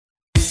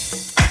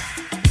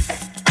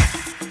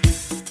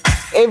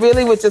it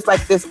really was just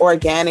like this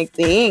organic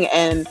thing.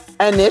 And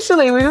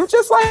initially we were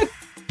just like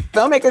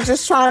filmmakers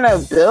just trying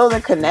to build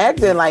and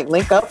connect and like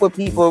link up with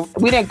people.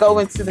 We didn't go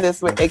into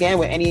this with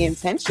any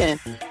intention.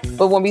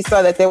 But when we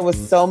saw that there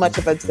was so much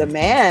of a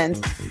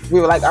demand,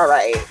 we were like, all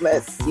right,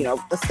 let's,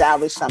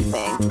 establish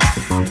something.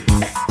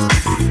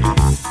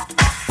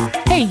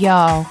 Hey,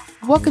 y'all.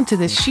 Welcome to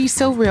the She's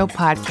So Real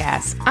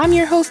podcast. I'm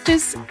your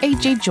hostess,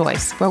 AJ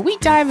Joyce, where we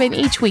dive in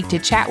each week to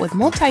chat with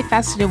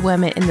multifaceted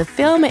women in the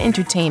film and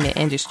entertainment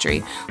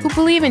industry who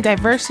believe in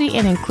diversity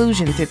and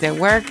inclusion through their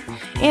work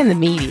and the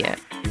media.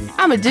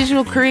 I'm a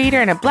digital creator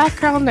and a Black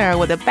girl nerd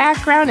with a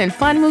background in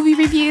fun movie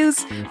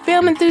reviews,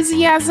 film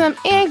enthusiasm,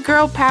 and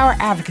girl power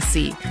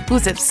advocacy,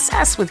 who's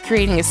obsessed with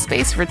creating a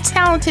space for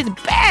talented,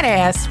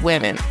 badass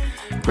women.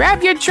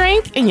 Grab your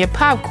drink and your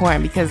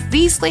popcorn because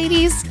these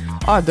ladies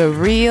are the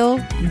real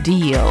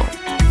deal.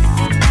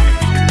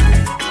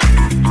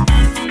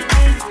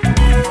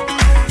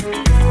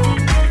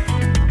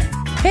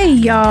 Hey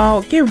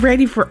y'all, get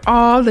ready for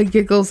all the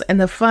giggles and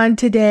the fun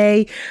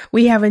today.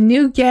 We have a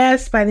new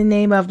guest by the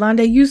name of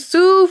Lande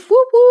Yusuf.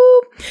 Whoop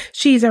whoop.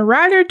 She's a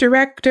writer,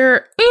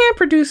 director, and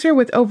producer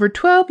with over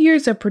 12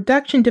 years of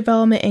production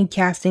development and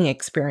casting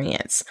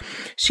experience.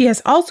 She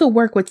has also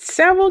worked with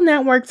several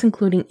networks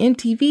including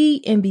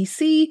MTV,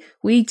 NBC,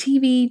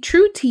 WeTV,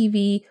 True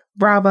TV,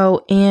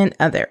 Bravo, and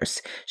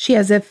others. She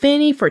has an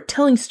affinity for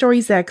telling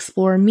stories that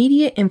explore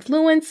media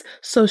influence,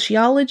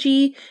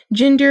 sociology,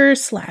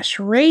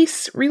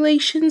 gender/race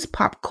relations,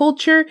 pop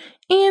culture,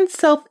 and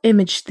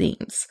self-image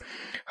themes.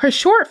 Her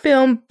short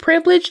film,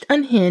 Privileged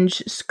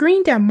Unhinged,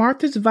 screened at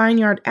Martha's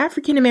Vineyard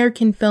African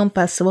American Film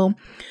Festival,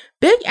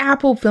 Big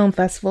Apple Film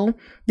Festival,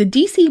 the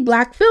DC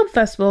Black Film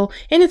Festival,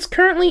 and is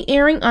currently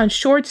airing on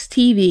Shorts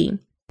TV.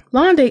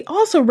 Lande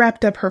also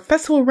wrapped up her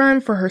festival run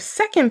for her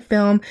second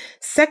film,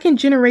 Second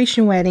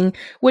Generation Wedding,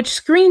 which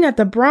screened at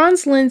the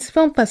Bronze Lens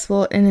Film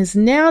Festival and is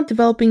now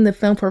developing the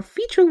film for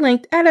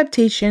feature-length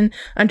adaptation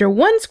under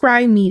One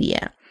Scribe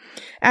Media.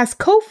 As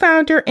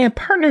co-founder and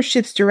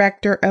partnerships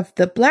director of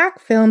the Black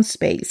Film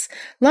Space,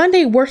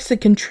 Lande works to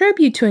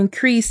contribute to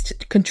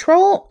increased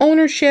control,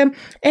 ownership,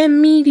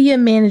 and media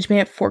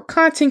management for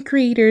content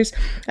creators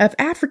of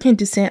African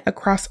descent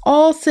across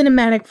all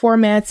cinematic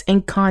formats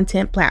and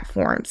content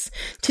platforms.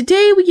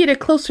 Today, we get a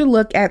closer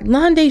look at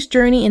Lande's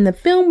journey in the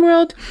film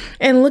world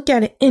and look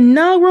at an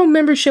inaugural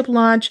membership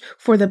launch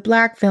for the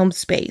Black Film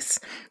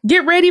Space.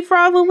 Get ready for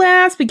all the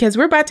laughs because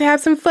we're about to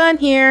have some fun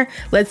here.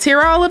 Let's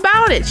hear all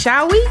about it,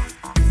 shall we?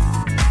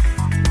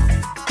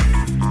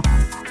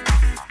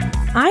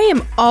 I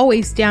am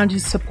always down to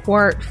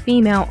support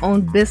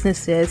female-owned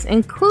businesses,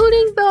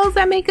 including those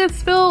that make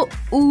us feel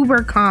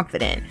uber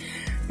confident.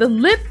 The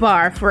Lip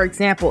Bar, for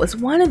example, is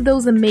one of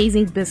those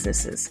amazing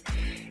businesses.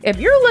 If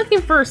you're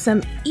looking for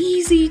some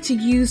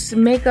easy-to-use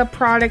makeup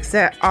products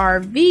that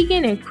are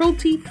vegan and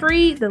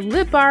cruelty-free, the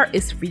Lip Bar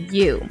is for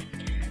you.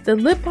 The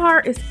Lip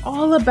Bar is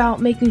all about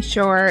making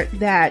sure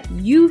that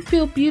you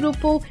feel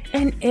beautiful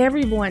and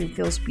everyone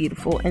feels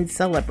beautiful and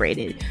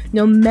celebrated.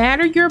 No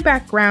matter your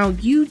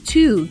background, you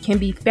too can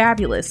be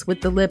fabulous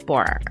with the Lip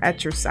Bar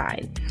at your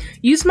side.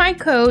 Use my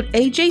code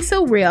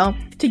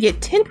AJSoReal to get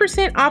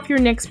 10% off your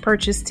next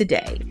purchase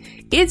today.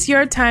 It's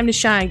your time to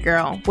shine,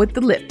 girl, with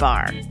the Lip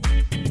Bar.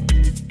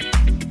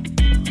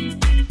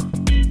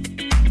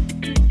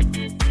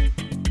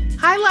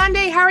 Hi,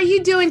 Lande. How are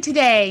you doing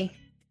today?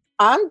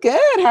 I'm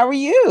good. How are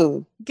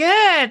you?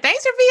 Good.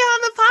 Thanks for being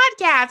on the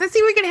podcast. Let's see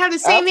if we can have the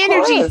same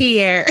energy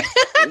here.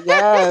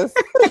 Yes.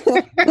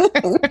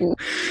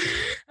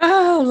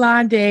 Oh,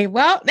 Lande.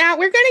 Well, now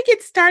we're going to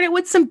get started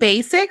with some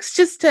basics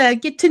just to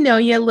get to know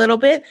you a little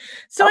bit.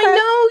 So I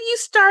know you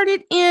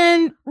started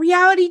in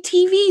reality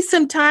TV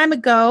some time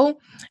ago,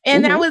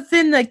 and that was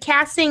in the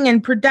casting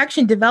and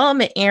production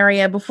development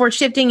area before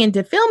shifting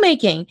into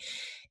filmmaking.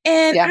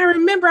 And I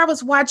remember I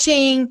was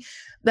watching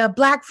the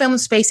Black Film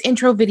Space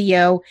intro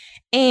video,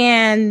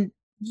 and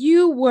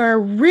you were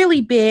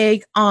really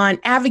big on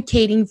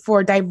advocating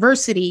for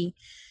diversity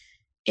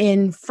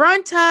in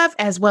front of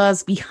as well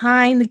as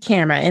behind the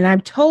camera. And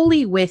I'm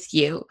totally with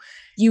you.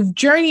 You've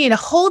journeyed in a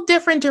whole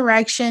different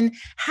direction.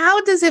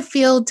 How does it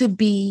feel to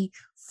be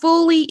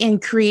fully in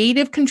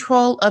creative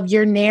control of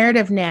your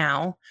narrative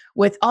now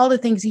with all the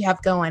things you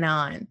have going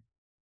on?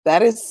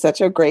 That is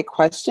such a great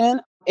question.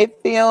 It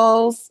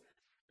feels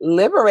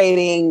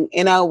liberating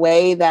in a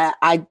way that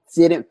I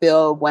didn't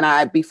feel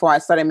before I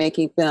started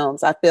making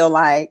films. I feel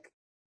like,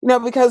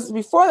 because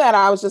before that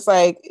I was just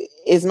like,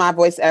 is my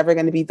voice ever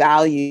going to be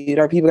valued?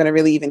 Are people going to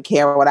really even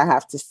care what I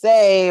have to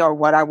say or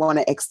what I want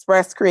to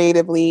express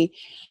creatively?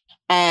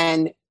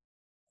 And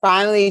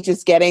finally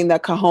just getting the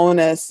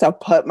cojones to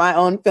put my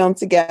own film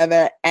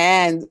together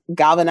and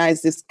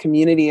galvanize this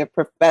community of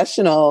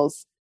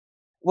professionals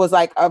was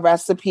like a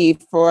recipe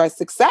for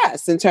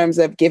success in terms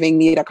of giving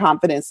me the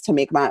confidence to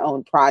make my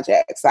own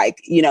projects. Like,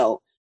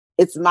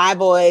 it's my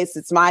voice,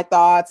 it's my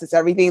thoughts, it's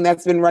everything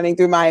that's been running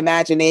through my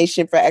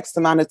imagination for X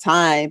amount of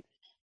time.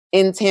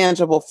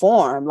 intangible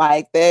form.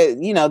 Like there,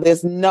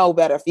 there's no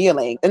better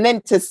feeling. And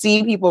then to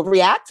see people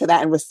react to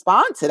that and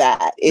respond to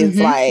that is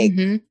like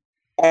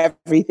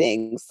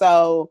everything.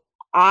 So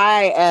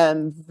I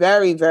am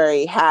very,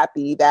 very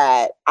happy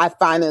that I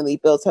finally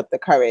built up the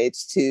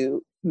courage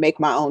to make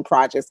my own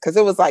projects, because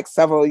it was like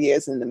several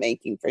years in the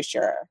making for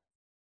sure.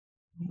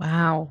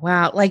 Wow.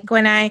 Wow. Like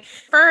when I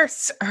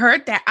first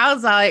heard that, I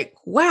was like,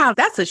 wow,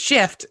 that's a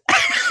shift.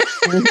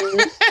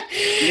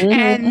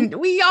 And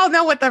we all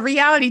know what the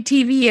reality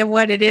TV and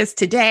what it is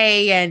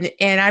today.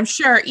 And I'm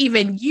sure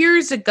even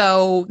years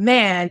ago,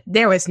 man,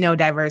 there was no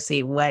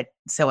diversity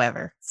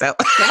whatsoever. So,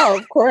 oh,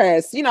 of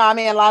course. A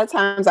lot of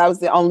times I was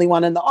the only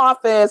one in the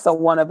office, or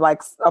one of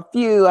like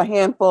a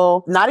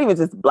handful, not even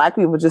just Black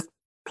people, just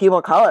people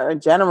of color in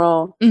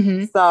general.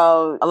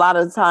 So a lot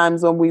of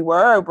times when we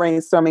were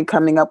brainstorming,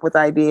 coming up with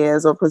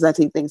ideas or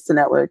presenting things to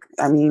network,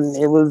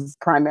 it was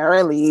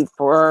primarily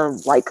for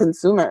white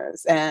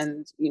consumers.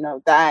 And,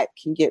 that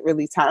can get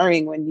really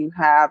tiring when you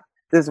have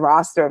this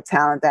roster of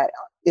talent that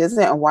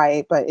isn't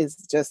white, but is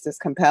just as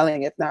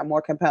compelling, if not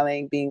more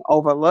compelling, being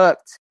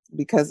overlooked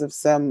because of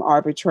some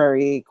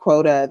arbitrary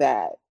quota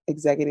that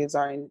executives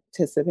are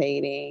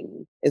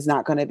anticipating is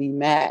not going to be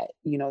met,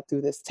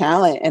 through this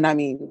talent. And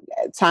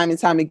time and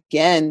time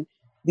again,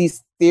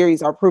 these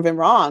theories are proven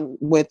wrong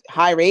with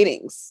high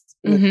ratings,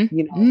 with,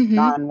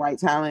 non-white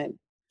talent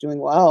doing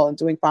well and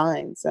doing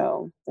fine.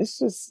 So it's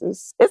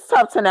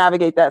tough to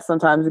navigate that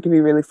sometimes. It can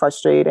be really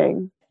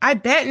frustrating. I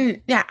bet.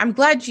 And yeah, I'm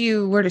glad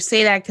you were to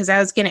say that, because I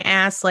was going to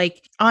ask,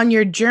 like, on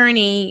your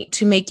journey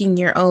to making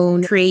your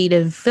own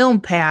creative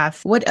film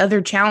path, what other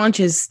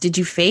challenges did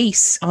you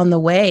face on the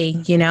way,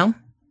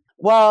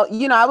 Well,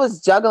 I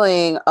was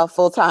juggling a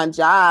full-time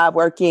job,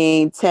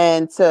 working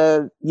 10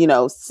 to,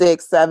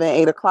 6, 7,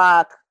 8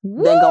 o'clock,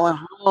 then going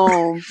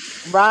home.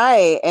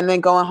 Right. And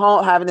then going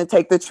home, having to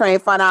take the train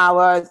for an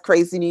hour,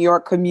 crazy New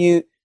York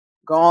commute,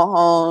 going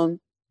home,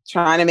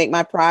 trying to make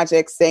my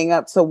project, staying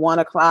up till 1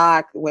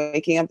 o'clock,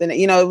 waking up. Then,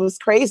 it was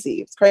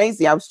crazy. It's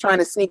crazy. I was trying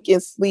to sneak in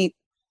sleep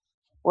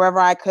wherever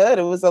I could.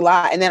 It was a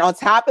lot. And then on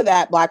top of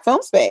that, Black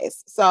Film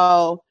Space.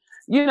 So,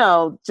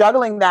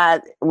 juggling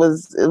that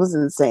was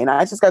insane.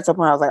 I just got to a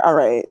point I was like, all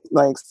right,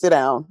 like, sit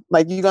down.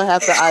 Like, you're going to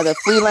have to either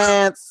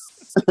freelance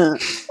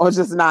or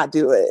just not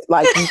do it.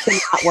 Like, you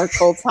cannot work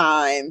full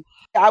time.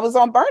 I was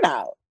on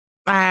burnout.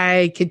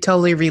 I could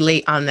totally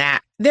relate on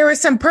that. There were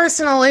some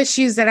personal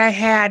issues that I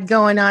had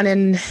going on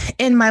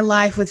in my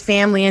life with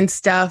family and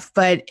stuff.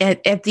 But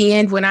at the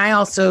end, when I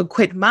also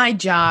quit my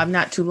job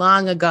not too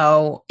long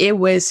ago, it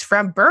was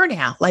from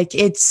burnout. Like,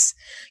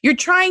 you're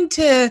trying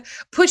to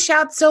push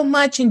out so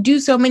much and do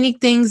so many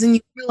things, and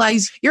you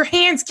realize your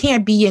hands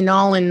can't be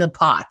all in the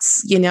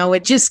pots.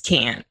 It just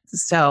can't.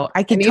 So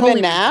I can totally.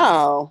 Even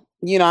now,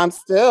 I'm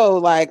still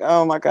like,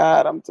 oh my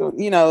God, I'm doing,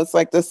 it's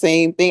like the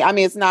same thing.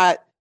 It's not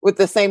with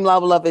the same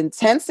level of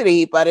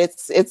intensity, but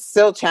it's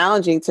still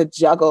challenging to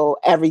juggle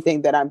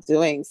everything that I'm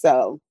doing.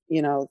 So,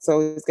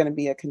 so it's going to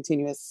be a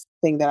continuous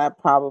thing that I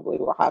probably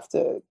will have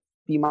to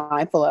be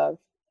mindful of.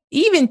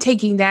 Even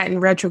taking that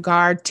in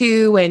retrograde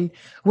too, and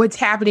what's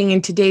happening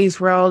in today's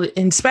world,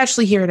 and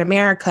especially here in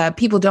America,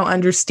 people don't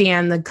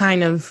understand the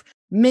kind of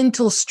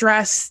mental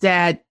stress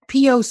that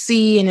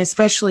POC and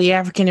especially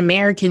African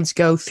Americans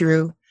go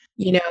through.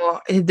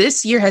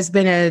 This year has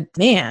been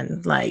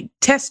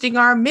testing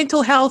our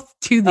mental health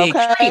to the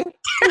extreme.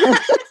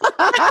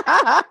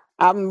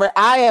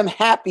 I am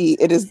happy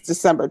it is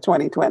December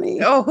 2020.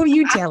 Oh, who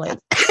you telling?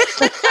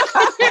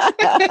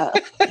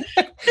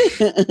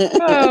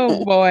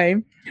 Oh, boy.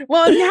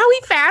 Well, now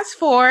we fast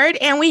forward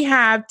and we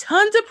have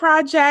tons of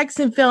projects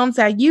and films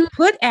that you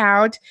put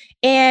out.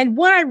 And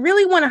what I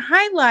really want to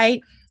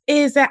highlight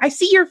is that I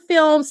see your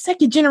film,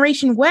 Second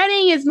Generation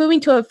Wedding, is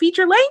moving to a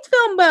feature-length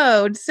film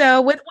mode.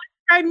 So with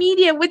Prime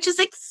Media, which is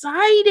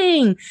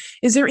exciting.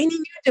 Is there any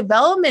new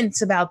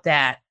developments about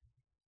that?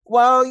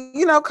 Well,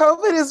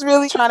 COVID is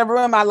really trying to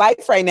ruin my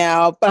life right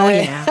now.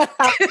 But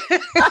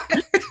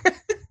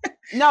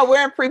no,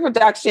 we're in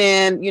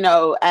pre-production,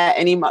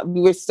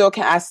 we're still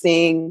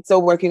casting,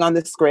 still working on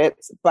the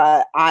script,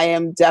 but I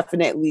am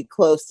definitely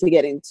close to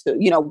getting to,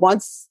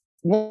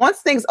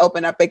 once things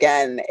open up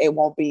again, it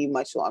won't be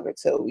much longer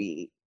till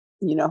we,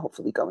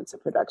 hopefully go into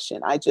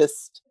production.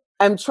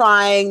 I'm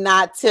trying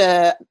not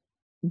to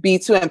be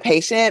too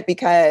impatient,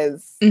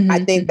 because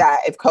I think that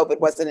if COVID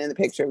wasn't in the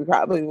picture, we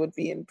probably would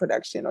be in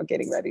production or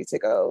getting ready to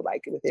go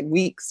like within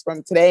weeks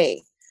from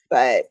today.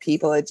 But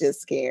people are just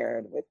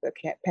scared with the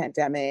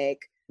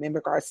pandemic in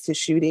regards to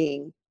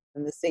shooting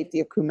and the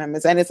safety of crew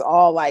members. And it's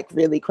all like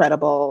really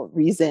credible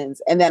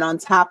reasons. And then on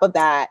top of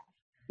that,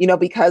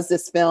 because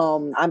this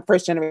film, I'm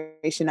first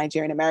generation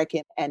Nigerian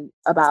American, and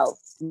about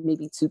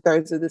maybe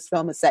 2/3 of this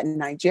film is set in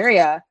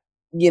Nigeria,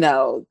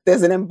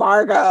 there's an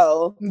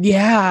embargo.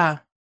 Yeah.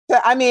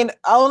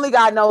 Only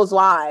God knows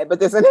why, but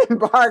there's an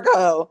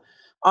embargo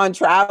on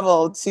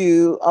travel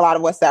to a lot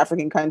of West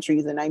African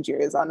countries, and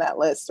Nigeria is on that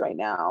list right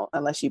now,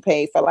 unless you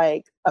pay for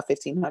like a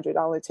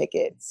 $1,500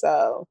 ticket.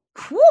 So,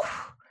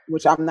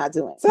 which I'm not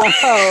doing. So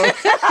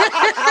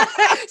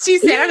she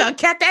said, I'm going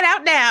to cut that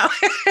out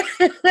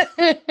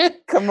now.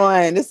 Come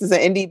on, this is an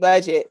indie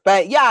budget.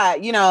 But yeah,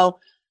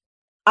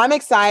 I'm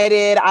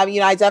excited.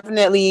 I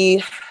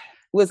definitely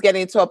was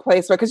getting to a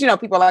place where, because,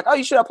 people are like, oh,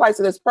 you should apply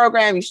to this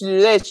program. You should do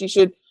this. You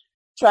should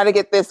try to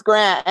get this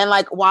grant. And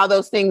like, while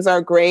those things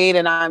are great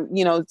and I'm,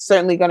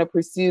 certainly going to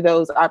pursue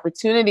those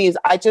opportunities,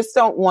 I just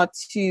don't want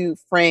to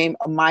frame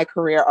my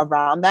career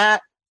around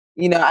that.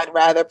 I'd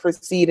rather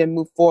proceed and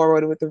move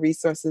forward with the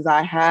resources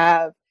I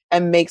have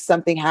and make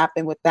something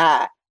happen with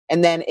that.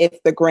 And then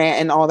if the grant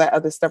and all that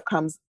other stuff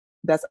comes,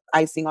 that's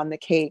icing on the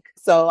cake.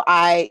 So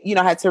I,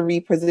 had to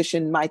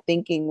reposition my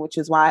thinking, which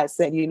is why I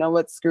said, you know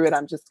what, screw it.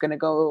 I'm just going to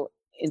go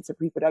into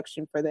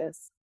pre-production for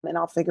this and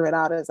I'll figure it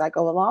out as I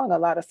go along. A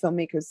lot of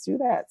filmmakers do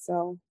that.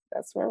 So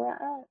that's where we're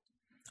at.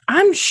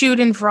 I'm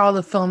shooting for all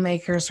the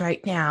filmmakers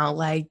right now.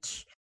 Like,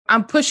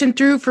 I'm pushing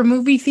through for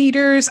movie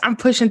theaters. I'm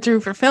pushing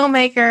through for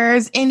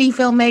filmmakers, indie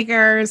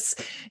filmmakers,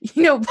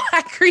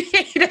 Black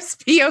creatives,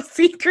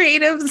 POC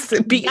creatives,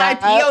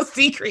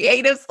 BIPOC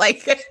creatives,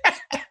 like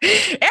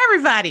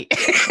everybody.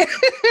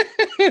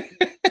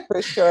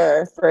 For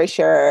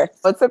sure.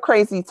 It's a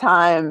crazy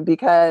time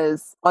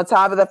because on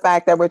top of the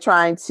fact that we're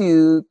trying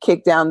to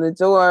kick down the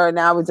door,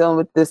 now we're dealing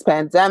with this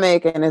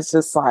pandemic and it's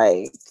just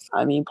like,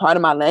 part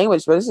of my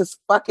language, but it's just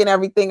fucking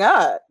everything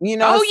up,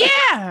 Oh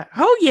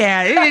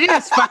yeah. It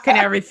is fucking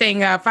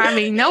everything up.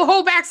 No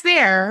holdbacks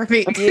there.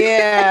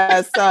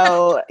 Yeah.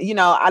 So,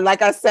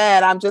 like I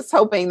said, I'm just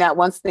hoping that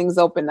once things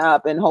open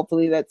up and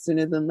hopefully that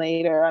sooner than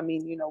later,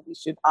 we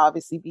should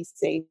obviously be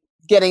safe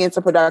getting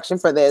into production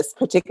for this,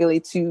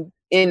 particularly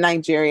in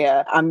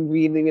Nigeria. I'm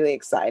really, really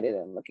excited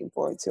and looking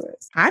forward to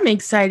it. I'm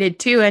excited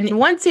too. And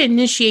once it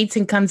initiates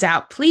and comes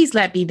out, please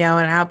let me know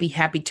and I'll be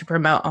happy to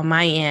promote on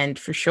my end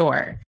for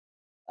sure.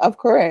 Of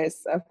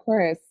course.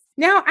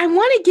 Now, I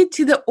want to get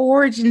to the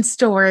origin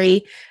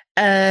story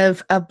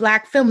of a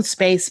Black film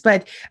space,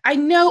 but I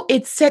know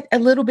it's set a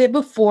little bit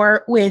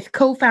before with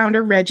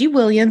co-founder Reggie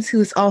Williams,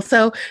 who's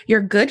also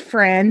your good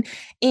friend.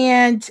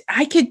 And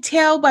I could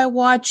tell by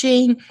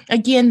watching,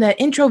 again, the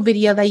intro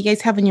video that you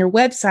guys have on your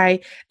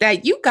website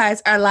that you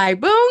guys are like,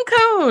 boom,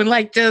 cone,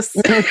 like just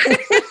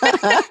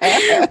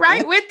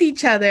right with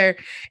each other.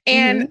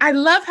 And I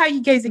love how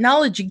you guys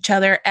acknowledge each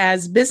other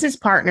as business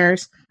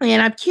partners.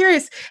 And I'm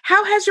curious,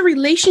 how has your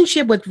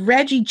relationship with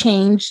Reggie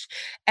changed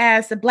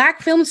as the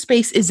Black film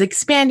space is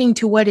expanding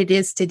to what it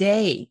is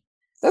today?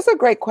 That's a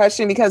great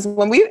question because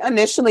when we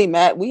initially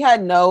met, we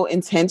had no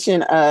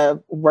intention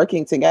of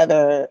working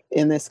together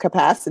in this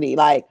capacity.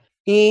 Like,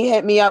 he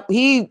hit me up,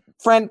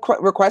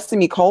 requested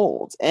me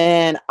cold.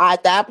 And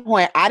at that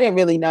point, I didn't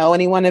really know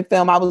anyone in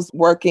film. I was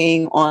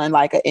working on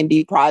like an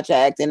indie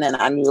project and then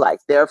I knew like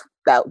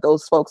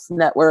those folks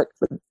network.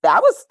 But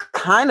that was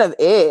kind of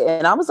it.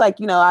 And I was like,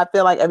 I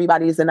feel like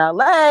everybody's in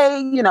LA,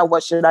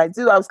 what should I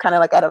do? I was kind of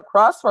like at a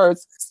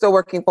crossroads, still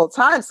working full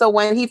time. So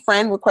when he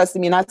friend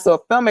requested me and I saw a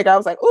filmmaker, I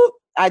was like, ooh,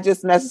 I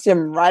just messaged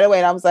him right away.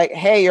 And I was like,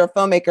 hey, you're a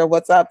filmmaker.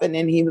 What's up? And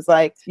then he was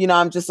like,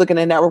 I'm just looking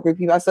to network with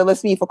people. I said,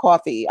 let's meet for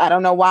coffee. I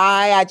don't know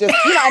why. I just,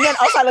 and then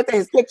also I looked at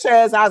his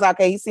pictures. And I was like,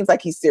 okay, he seems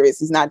like he's serious.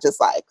 He's not just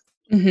like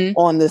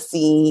on the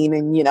scene.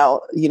 And,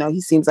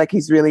 he seems like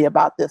he's really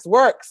about this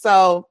work.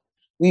 So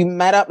we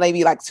met up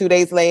maybe like 2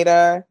 days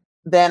later.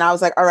 Then I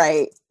was like, all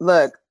right,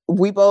 look,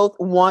 we both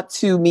want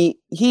to meet.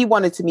 He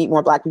wanted to meet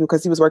more Black people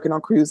because he was working on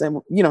crews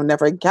and,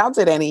 never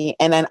encountered any.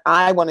 And then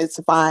I wanted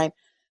to find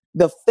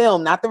the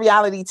film, not the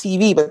reality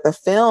TV, but the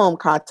film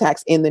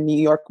contacts in the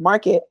New York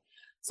market.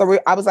 So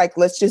I was like,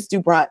 let's just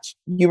do brunch.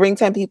 You bring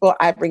 10 people,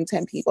 I bring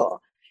 10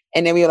 people.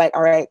 And then we were like,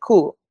 all right,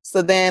 cool.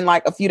 So then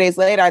like a few days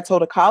later, I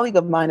told a colleague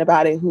of mine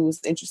about it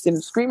who's interested in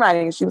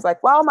screenwriting. And she was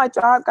like, well, my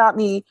job got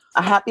me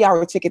a happy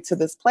hour ticket to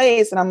this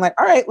place. And I'm like,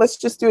 all right, let's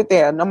just do it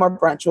there. No more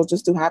brunch. We'll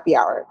just do happy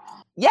hour.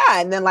 Yeah.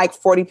 And then like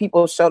 40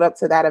 people showed up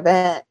to that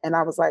event. And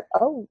I was like,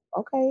 oh,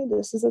 okay,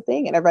 this is a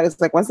thing. And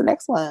everybody's like, when's the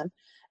next one?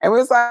 And we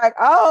was like,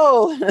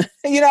 oh,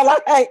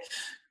 like,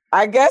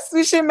 I guess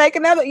we should make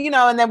another,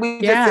 and then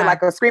we just did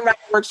like a screenwriting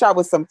workshop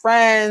with some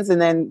friends.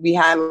 And then we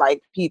had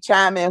like Pete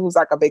Chapman, who's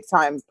like a big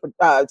time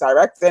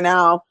director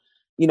now.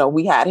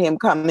 We had him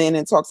come in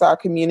and talk to our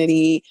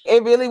community.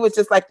 It really was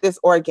just like this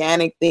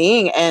organic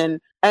thing. And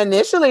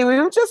initially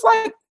we were just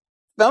like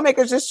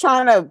filmmakers just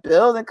trying to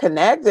build and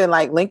connect and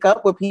like link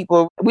up with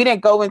people. We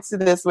didn't go into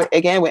this with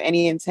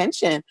any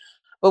intention.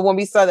 But when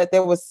we saw that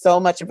there was so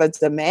much of a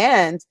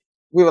demand,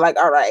 we were like,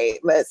 all right,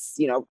 let's,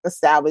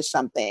 establish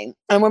something.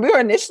 And when we were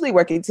initially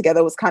working together,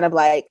 it was kind of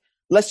like,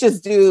 let's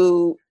just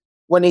do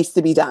what needs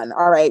to be done.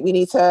 All right, we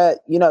need to,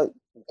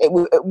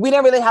 we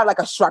didn't really have like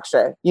a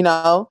structure,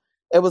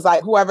 It was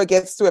like whoever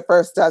gets to it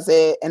first does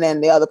it, and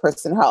then the other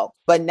person helps.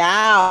 But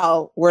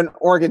now we're an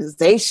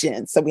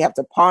organization, so we have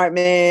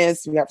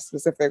departments, we have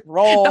specific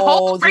roles. The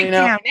whole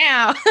breakdown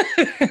now.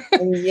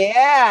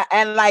 Yeah,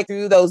 and like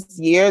through those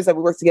years that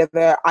we worked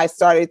together, I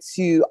started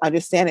to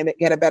understand and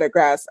get a better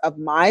grasp of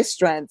my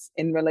strengths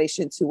in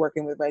relation to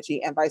working with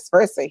Reggie, and vice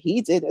versa.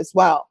 He did as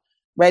well.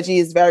 Reggie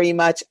is very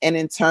much an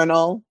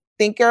internal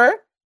thinker.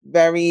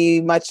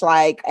 very much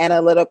like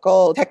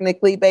analytical,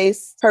 technically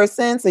based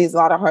person. So he's a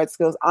lot of hard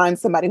skills. I'm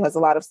somebody who has a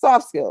lot of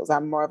soft skills.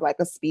 I'm more of like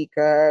a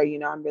speaker. You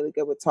know, I'm really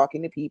good with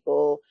talking to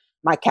people.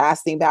 My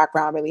casting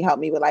background really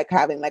helped me with like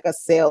having like a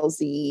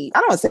salesy, I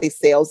don't want to say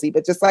salesy,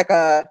 but just like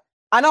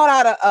I know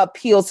how to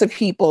appeal to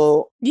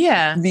people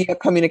via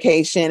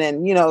communication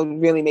and, you know,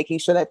 really making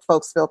sure that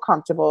folks feel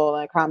comfortable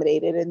and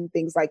accommodated and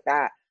things like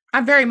that.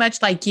 I'm very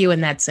much like you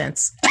in that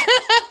sense.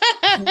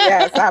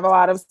 Yes, I have a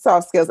lot of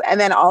soft skills. And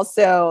then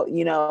also,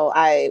 you know,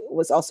 I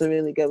was also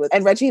really good with,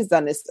 and Reggie's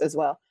done this as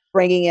well,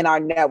 bringing in our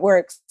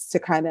networks to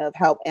kind of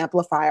help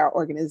amplify our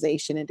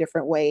organization in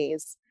different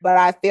ways. But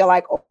I feel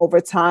like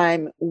over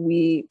time,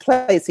 we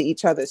play to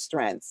each other's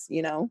strengths,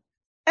 you know?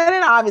 And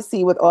then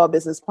obviously with all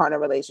business partner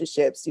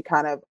relationships, you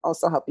kind of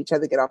also help each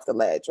other get off the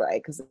ledge,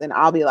 right? Because then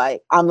I'll be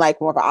like, I'm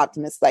like more of an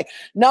optimist, like,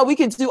 no, we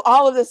can do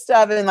all of this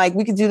stuff and like,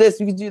 we can do this,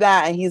 we can do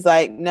that. And he's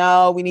like,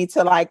 no, we need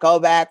to like go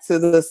back to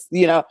this,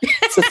 you know,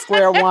 to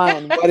square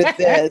one. What is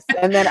this?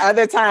 And then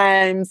other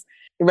times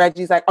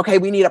Reggie's like, okay,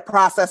 we need a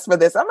process for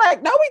this. I'm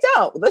like, no, we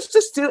don't. Let's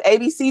just do A,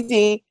 B, C,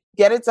 D.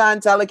 Get it done,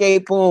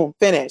 delegate, boom,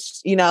 finished,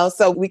 you know?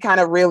 So we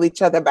kind of reel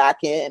each other back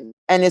in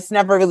and it's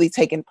never really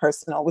taken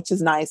personal, which is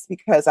nice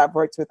because I've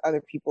worked with other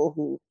people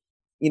who,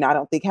 you know, I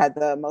don't think had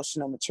the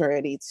emotional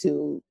maturity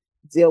to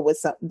deal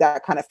with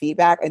that kind of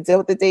feedback and deal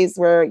with the days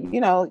where,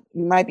 you know,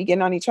 you might be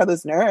getting on each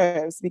other's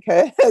nerves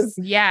because,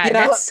 you know,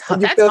 that's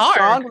you feel hard.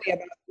 strongly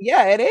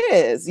about, it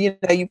is, you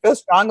know, you feel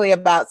strongly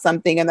about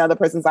something and the other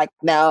person's like,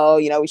 no,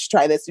 you know, we should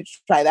try this, we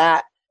should try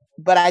that.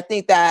 But I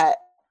think that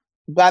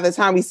by the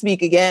time we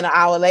speak again, an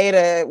hour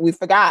later, we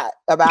forgot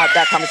about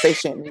that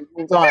conversation. We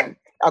moved on.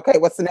 Okay,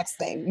 what's the next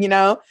thing? You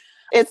know,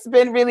 it's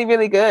been really,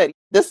 really good.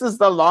 This is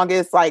the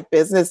longest like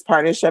business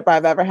partnership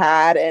I've ever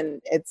had,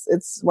 and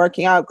it's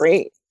working out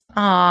great.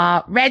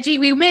 Aw, Reggie,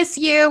 we miss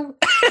you.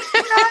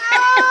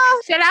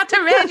 Shout out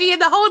to Reggie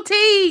and the whole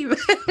team.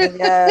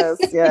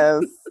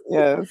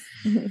 Yes.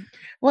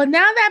 Well,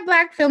 now that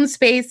Black film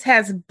space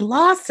has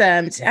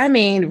blossomed, I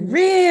mean,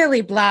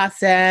 really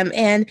blossomed,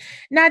 and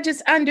not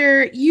just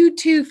under you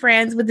two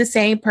friends with the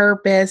same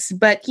purpose,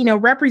 but, you know,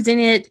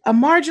 represented a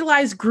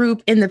marginalized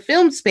group in the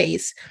film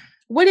space.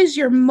 What is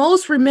your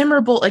most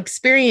memorable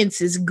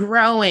experiences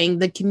growing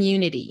the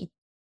community?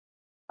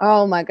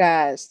 Oh my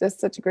gosh, that's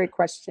such a great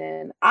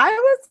question. I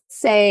would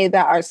say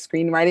that our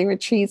screenwriting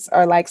retreats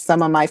are like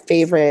some of my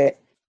favorite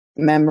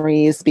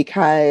memories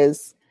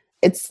because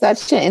it's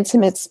such an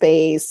intimate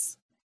space.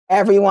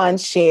 Everyone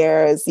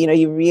shares, you know,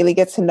 you really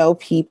get to know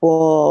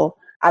people.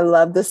 I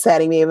love the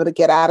setting, being able to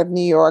get out of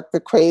New York, the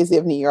crazy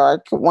of New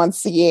York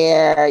once a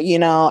year, you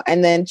know,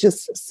 and then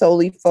just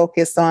solely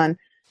focus on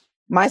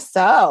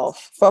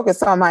myself,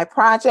 focus on my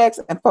projects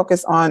and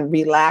focus on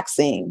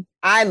relaxing.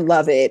 I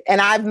love it.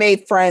 And I've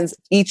made friends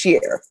each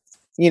year,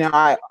 you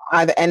know,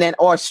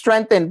 or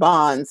strengthen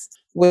bonds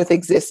with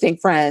existing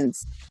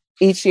friends.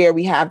 Each year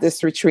we have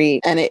this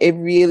retreat and it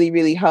really,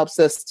 really helps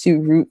us to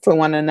root for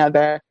one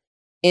another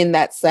in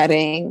that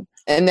setting.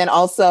 And then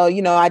also,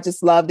 you know, I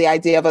just love the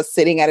idea of us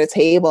sitting at a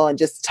table and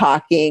just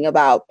talking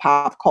about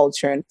pop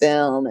culture and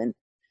film and,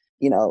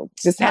 you know,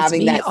 just That's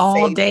having that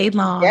all safe, day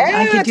long.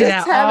 I could do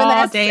that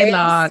all day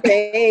long.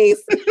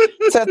 Space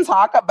to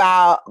talk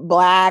about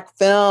Black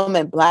film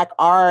and Black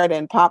art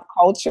and pop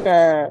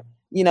culture,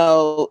 you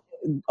know,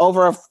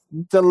 over a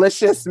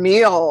delicious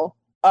meal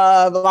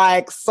of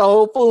like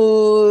soul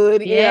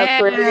food, you know,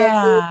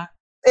 Korean food.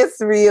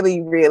 It's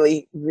really,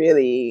 really,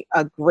 really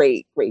a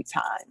great, great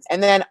time.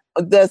 And then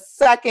the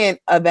second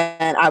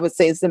event I would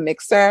say is the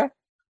Mixer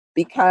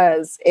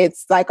because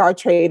it's like our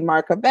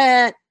trademark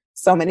event.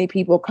 So many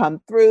people come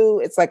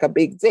through. It's like a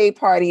big day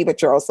party, but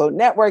you're also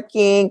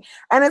networking.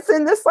 And it's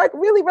in this like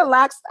really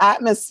relaxed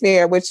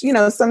atmosphere, which, you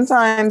know,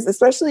 sometimes,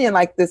 especially in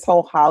like this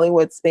whole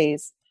Hollywood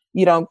space,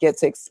 you don't get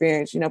to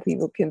experience. You know,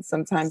 people can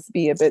sometimes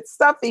be a bit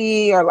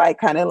stuffy or like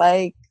kind of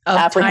like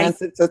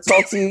apprehensive to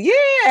talk to you.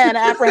 Yeah, and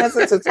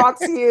apprehensive to talk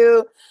to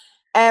you.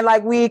 And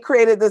like we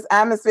created this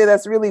atmosphere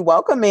that's really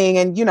welcoming.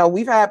 And, you know,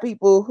 we've had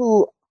people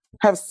who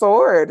have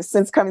soared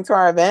since coming to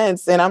our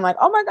events. And I'm like,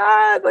 oh my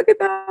God, look at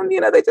them. You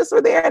know, they just were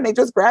there and they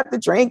just grabbed a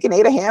drink and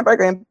ate a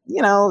hamburger and,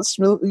 you know,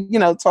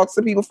 talks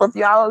to people for a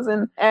few hours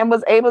and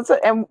was able to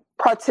and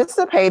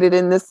participated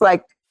in this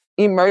like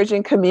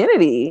emerging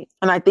community.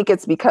 And I think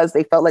it's because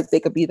they felt like they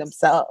could be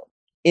themselves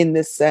in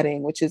this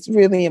setting, which is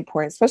really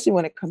important, especially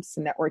when it comes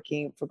to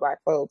networking for Black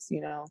folks.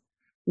 You know,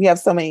 we have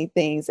so many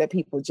things that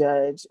people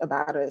judge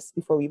about us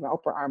before we even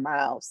open our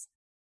mouths.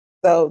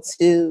 So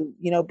to,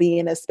 you know, be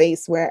in a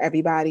space where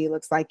everybody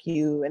looks like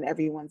you and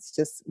everyone's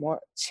just more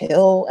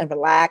chill and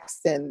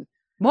relaxed and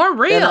more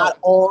real. They're not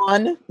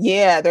on.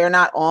 Yeah, they're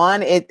not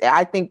on it.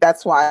 I think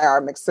that's why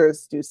our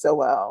mixers do so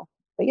well.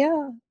 But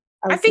yeah.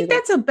 I think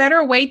that's a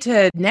better way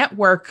to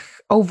network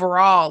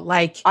overall.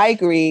 Like, I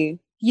agree.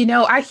 You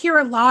know, I hear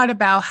a lot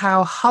about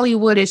how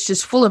Hollywood is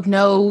just full of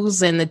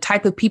no's and the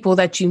type of people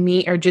that you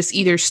meet are just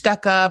either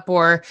stuck up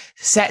or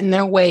set in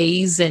their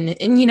ways and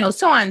you know,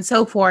 so on and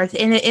so forth.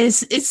 And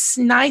it's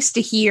nice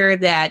to hear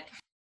that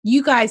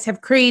you guys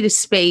have created a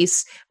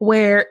space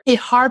where it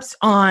harps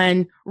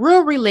on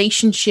real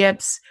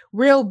relationships,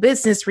 real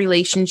business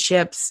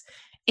relationships,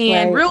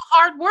 and Right. real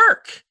hard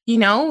work,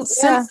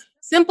 Yeah.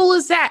 simple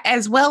as that,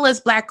 as well as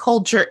Black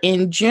culture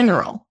in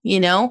general.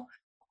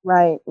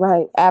 Right.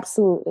 Right.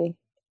 Absolutely.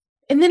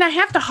 And then I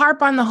have to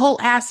harp on the whole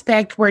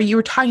aspect where you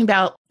were talking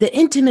about the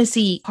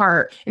intimacy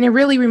part. And it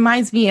really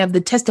reminds me of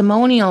the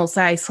testimonials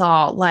I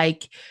saw.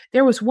 Like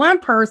there was one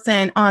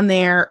person on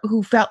there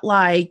who felt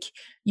like,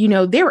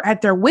 they were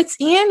at their wits'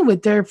 end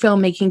with their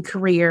filmmaking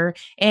career.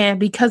 And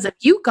because of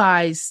you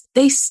guys,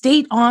 they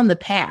stayed on the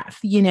path.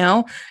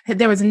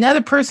 There was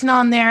another person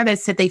on there that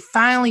said they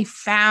finally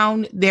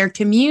found their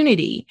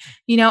community.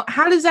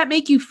 How does that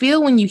make you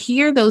feel when you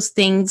hear those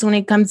things when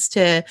it comes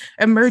to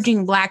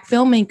emerging Black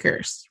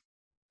filmmakers?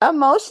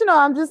 Emotional.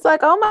 I'm just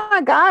like, oh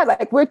my God,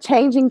 like we're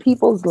changing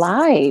people's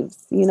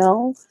lives,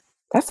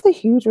 That's a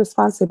huge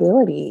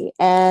responsibility.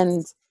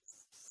 And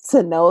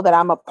to know that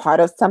I'm a part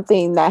of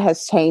something that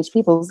has changed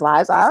people's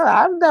lives.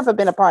 I've never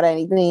been a part of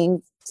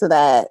anything to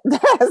that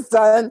has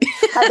had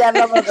that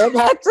level of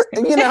impact,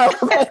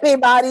 of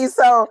anybody.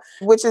 So,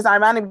 which is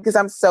ironic because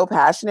I'm so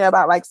passionate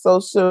about like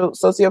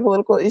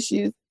socio-political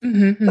issues.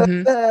 Mm-hmm,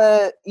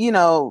 But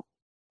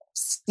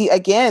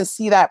mm-hmm.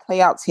 see that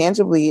play out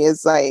tangibly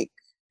is like,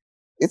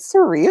 it's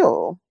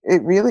surreal.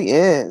 It really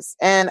is.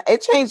 And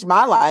it changed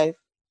my life.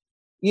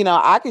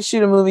 I could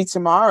shoot a movie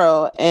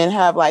tomorrow and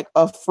have like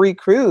a free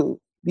crew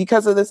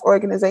because of this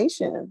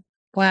organization.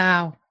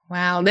 Wow.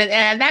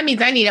 That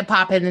means I need to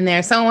pop in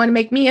there. Someone to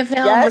make me a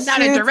film. Yes,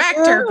 I'm not a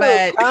director,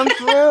 but come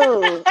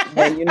through.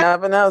 But you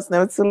never know. It's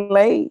never too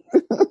late.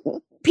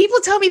 People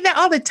tell me that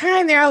all the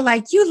time. They're all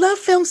like, you love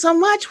film so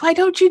much. Why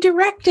don't you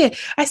direct it?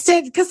 I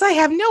said, because I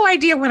have no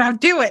idea what I'm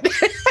doing.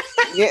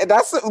 Yeah,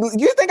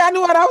 you think I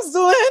knew what I was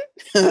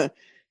doing?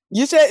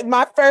 You should,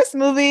 my first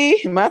movie,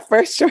 I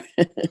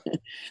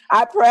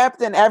prepped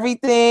and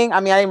everything.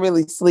 I mean, I didn't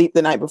really sleep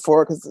the night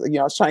before because, I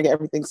was trying to get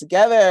everything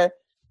together.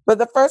 But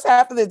the first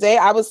half of the day,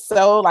 I was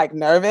so like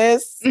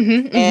nervous.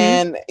 Mm-hmm,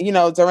 and,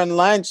 during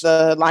lunch,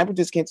 the line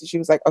producer came to, she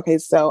was like, okay,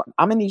 so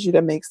I'm gonna need you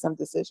to make some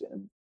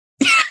decisions.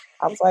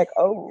 I was like,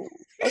 oh,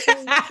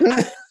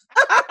 okay.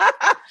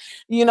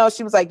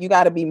 She was like, you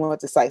got to be more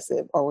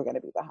decisive or we're going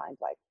to be behind.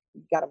 Like,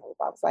 you got to move.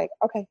 I was like,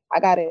 okay, I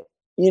got it,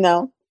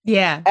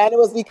 Yeah. And it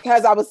was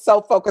because I was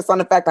so focused on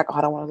the fact, like, oh,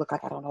 I don't want to look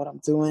like I don't know what I'm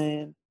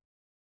doing.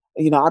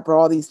 I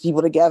brought all these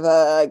people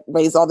together,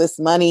 raised all this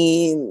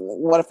money.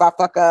 What if I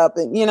fuck up?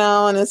 And,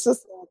 and it's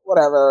just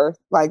whatever.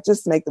 Like,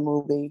 just make the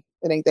movie.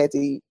 It ain't that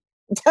deep.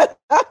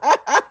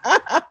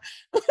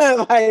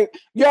 Like,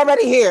 you're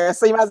already here,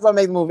 so you might as well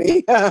make the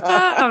movie.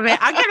 Oh man,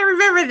 I gotta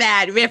remember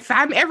that. If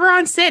I'm ever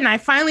on set and I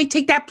finally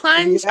take that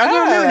plunge, I'm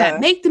gonna remember that.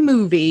 Make the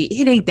movie.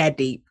 It ain't that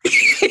deep.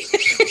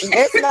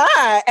 It's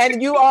not.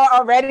 And you are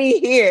already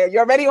here.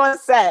 You're already on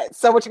set.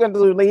 So what you gonna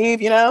do?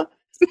 Leave, So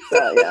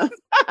yeah.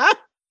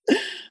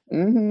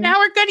 Mm-hmm. Now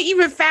we're going to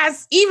even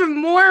fast even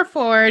more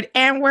forward,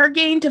 and we're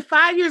getting to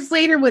 5 years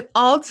later with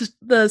all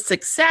the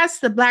success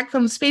the Black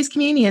film space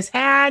community has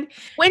had.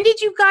 When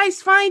did you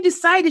guys finally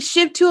decide to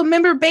shift to a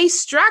member-based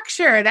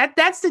structure?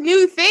 That's the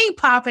new thing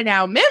popping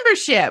out.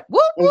 Membership.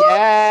 Whoop, whoop.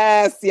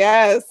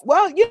 Yes.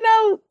 Well,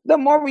 the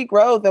more we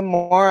grow, the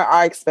more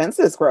our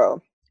expenses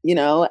grow.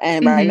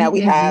 And right now we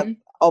have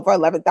over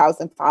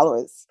 11,000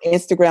 followers.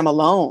 Instagram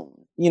alone.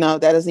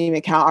 That doesn't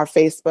even count our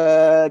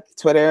Facebook,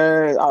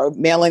 Twitter, our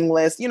mailing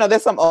list.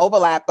 There's some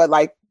overlap, but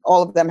like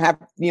all of them have,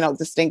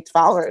 distinct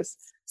followers.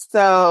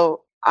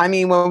 So, I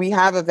mean, when we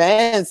have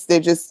events,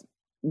 the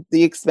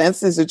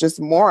expenses are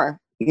just more,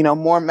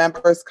 more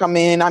members come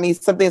in. I mean,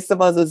 something as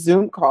simple as a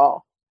Zoom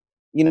call.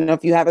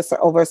 If you have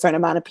over a certain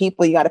amount of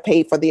people, you got to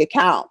pay for the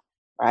account,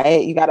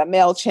 right? You got a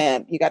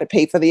MailChimp, you got to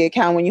pay for the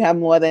account when you have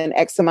more than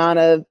X amount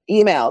of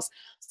emails.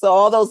 So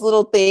all those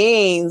little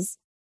things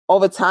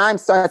over time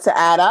start to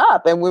add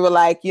up. And we were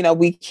like, we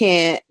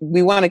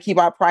want to keep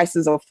our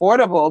prices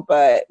affordable,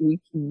 but we,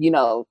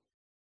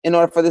 in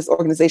order for this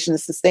organization to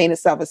sustain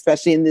itself,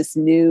 especially in this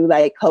new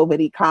like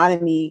COVID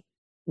economy,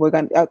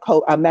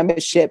 a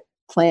membership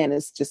plan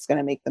is just going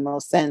to make the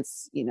most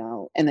sense,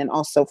 and then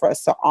also for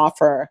us to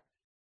offer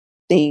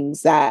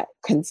things that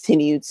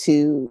continue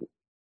to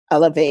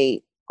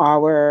elevate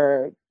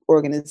our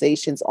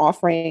organization's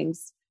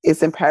offerings.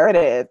 It's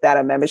imperative that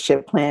a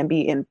membership plan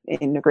be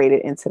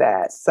integrated into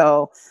that.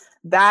 So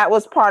that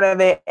was part of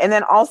it. And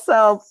then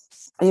also,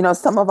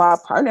 some of our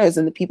partners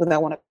and the people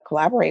that want to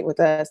collaborate with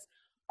us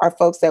are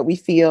folks that we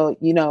feel,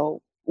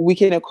 we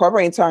can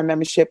incorporate into our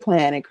membership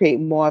plan and create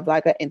more of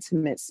like an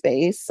intimate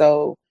space.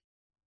 So,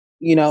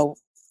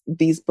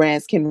 these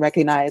brands can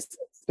recognize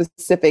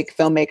specific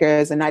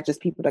filmmakers and not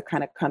just people that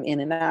kind of come in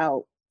and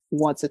out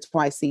once or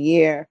twice a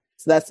year.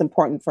 So that's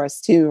important for us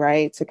too,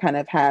 right? To kind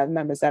of have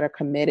members that are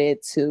committed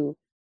to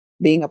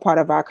being a part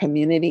of our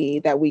community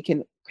that we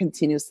can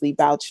continuously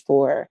vouch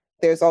for.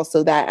 There's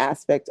also that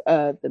aspect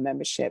of the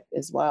membership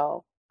as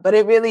well. But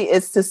it really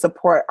is to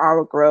support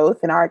our growth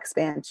and our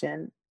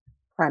expansion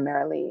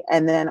primarily.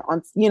 And then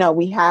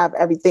we have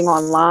everything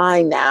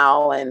online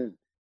now and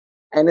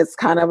it's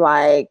kind of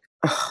like,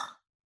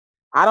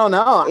 I don't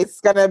know. It's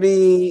going to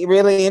be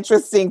really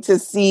interesting to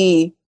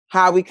see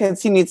how we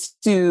continue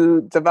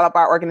to develop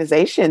our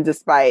organization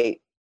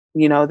despite,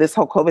 this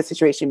whole COVID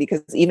situation,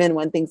 because even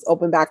when things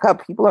open back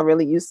up, people are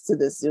really used to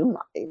this Zoom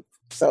life.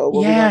 So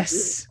what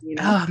yes.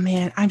 Oh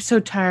man, I'm so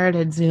tired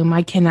of Zoom.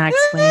 I cannot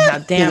explain how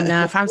damn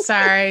enough. I'm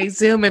sorry,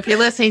 Zoom, if you're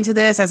listening to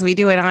this as we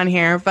do it on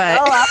here, but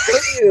oh, I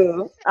feel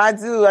you. I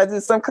do.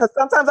 Cause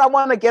sometimes I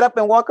want to get up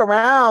and walk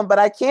around, but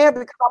I can't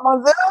because I'm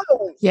on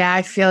Zoom. Yeah,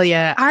 I feel you.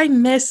 I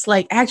miss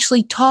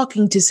actually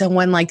talking to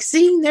someone,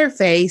 seeing their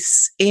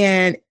face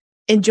and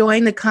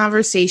enjoying the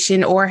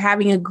conversation, or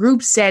having a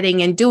group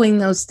setting and doing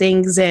those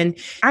things. And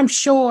I'm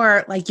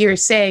sure, like you're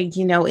saying,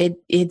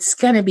 it's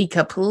going to be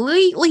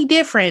completely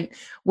different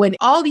when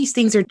all these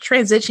things are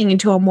transitioning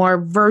into a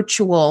more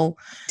virtual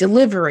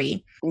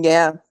delivery.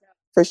 Yeah,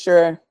 for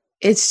sure.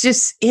 It's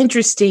just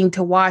interesting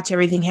to watch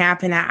everything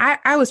happen.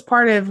 I was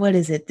part of,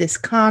 this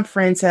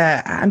conference.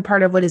 I'm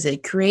part of,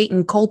 Create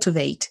and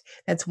Cultivate.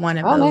 That's one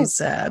of those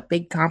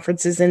big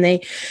conferences. And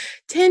they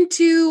tend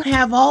to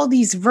have all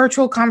these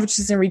virtual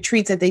conferences and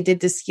retreats that they did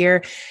this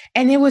year.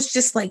 And it was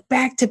just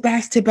back to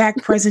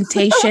back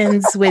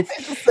presentations with,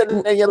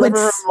 in your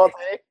living room all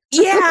day.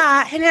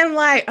 Yeah. And I'm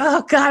like,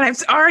 oh God, I'm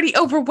already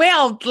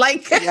overwhelmed.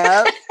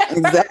 Yeah,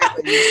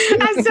 exactly.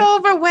 I'm so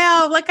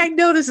overwhelmed. I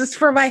know this is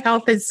for my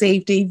health and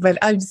safety, but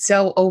I'm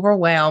so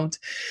overwhelmed.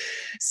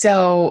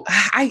 So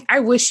I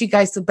wish you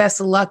guys the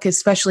best of luck,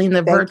 especially in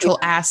the virtual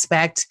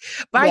aspect.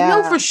 But I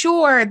know for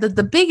sure that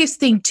the biggest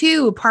thing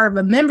too, a part of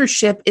a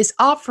membership, is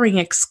offering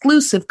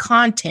exclusive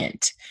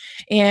content.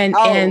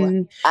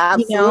 And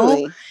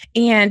absolutely.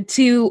 And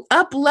to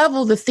up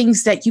level the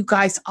things that you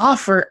guys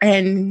offer,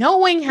 and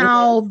knowing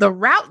how the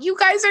route you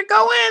guys are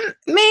going,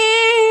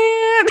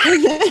 man.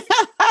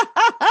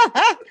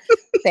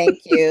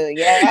 Thank you.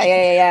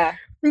 Yeah.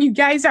 You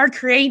guys are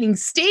creating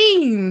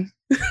steam.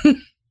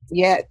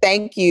 Yeah,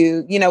 thank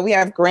you. We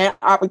have grant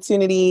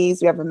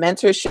opportunities. We have a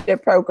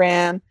mentorship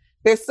program.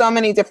 There's so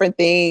many different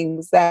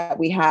things that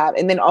we have.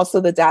 And then also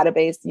the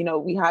database,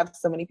 we have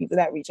so many people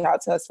that reach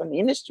out to us from the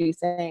industry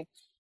saying,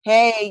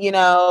 hey,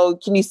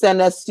 can you send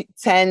us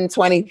 10,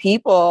 20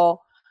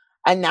 people?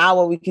 And now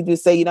what we can do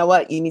is say, you know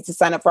what, you need to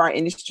sign up for our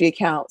industry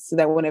account so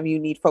that whenever you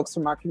need folks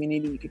from our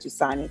community, you can just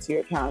sign into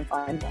your account and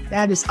find them.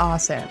 That is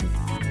awesome.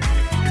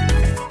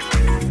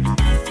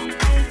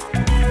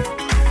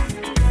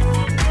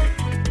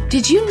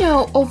 Did you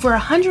know over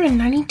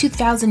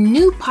 192,000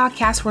 new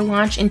podcasts were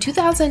launched in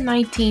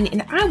 2019,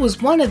 and I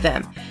was one of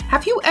them?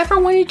 Have you ever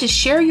wanted to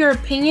share your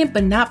opinion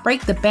but not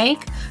break the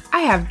bank? I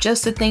have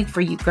just a thing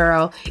for you,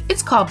 girl.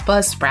 It's called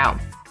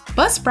Buzzsprout.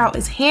 Buzzsprout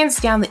is hands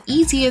down the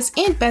easiest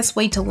and best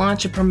way to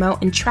launch and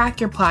promote and track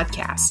your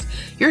podcast.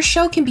 Your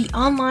show can be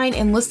online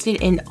and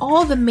listed in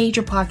all the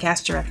major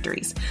podcast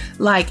directories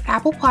like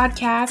Apple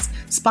Podcasts,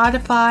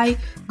 Spotify,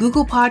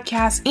 Google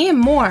Podcasts, and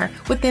more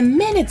within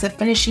minutes of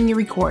finishing your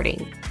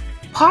recording.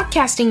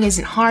 Podcasting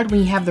isn't hard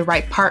when you have the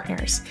right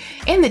partners,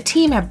 and the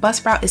team at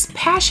Buzzsprout is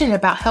passionate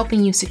about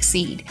helping you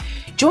succeed.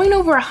 Join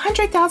over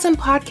 100,000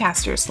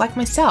 podcasters like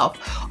myself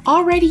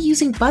already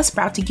using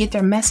Buzzsprout to get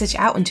their message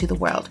out into the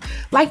world.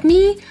 Like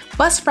me,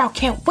 Buzzsprout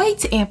can't wait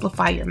to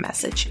amplify your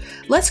message.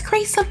 Let's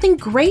create something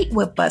great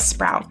with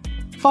Buzzsprout.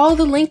 Follow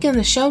the link in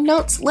the show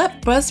notes,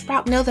 let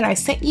Buzzsprout know that I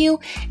sent you,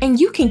 and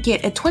you can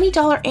get a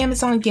 $20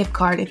 Amazon gift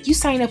card if you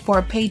sign up for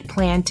a paid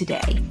plan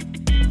today.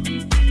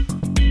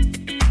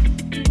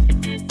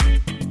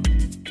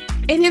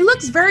 And it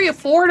looks very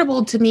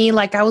affordable to me.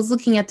 I was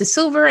looking at the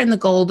silver and the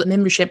gold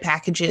membership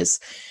packages.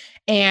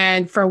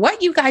 And for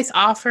what you guys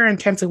offer in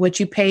terms of what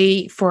you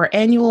pay for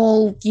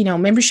annual,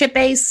 membership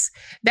base,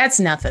 that's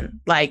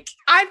nothing. I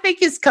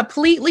think it's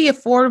completely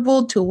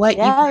affordable to what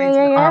you guys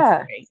are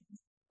offering.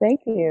 Thank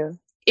you.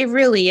 It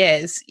really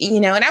is,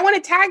 and I want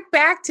to tag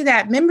back to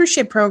that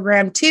membership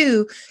program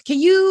too. Can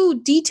you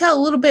detail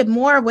a little bit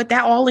more what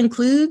that all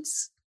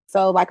includes?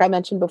 So like I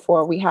mentioned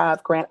before, we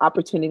have grant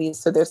opportunities.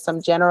 So there's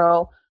some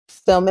general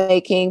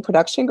filmmaking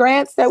production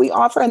grants that we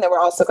offer. And then we're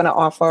also going to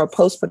offer a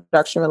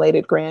post-production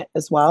related grant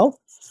as well.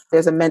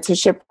 There's a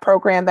mentorship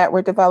program that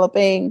we're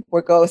developing.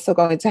 We're also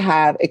going to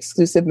have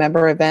exclusive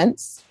member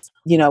events.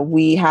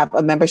 We have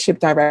a membership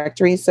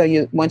directory.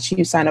 So once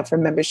you sign up for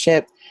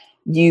membership,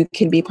 you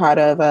can be part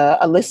of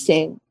a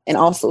listing and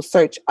also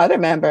search other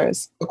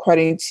members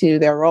according to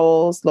their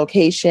roles,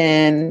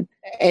 location,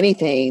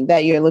 anything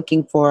that you're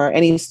looking for,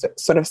 any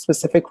sort of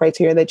specific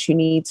criteria that you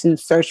need to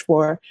search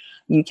for.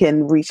 You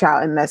can reach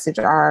out and message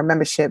our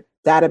membership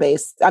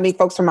database.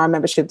 Folks from our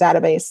membership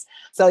database.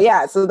 So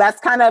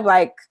that's kind of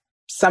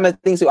some of the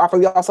things we offer.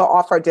 We also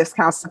offer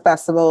discounts to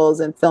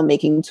festivals and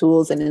filmmaking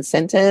tools and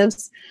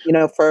incentives,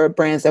 for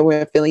brands that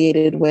we're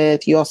affiliated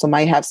with. You also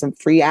might have some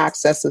free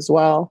access as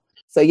well.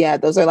 So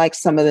those are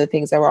some of the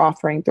things that we're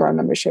offering through our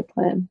membership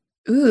plan.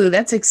 Ooh,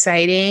 that's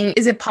exciting.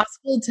 Is it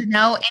possible to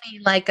know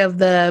any of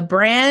the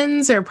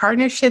brands or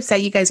partnerships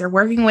that you guys are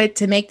working with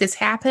to make this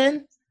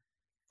happen?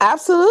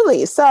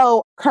 Absolutely.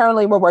 So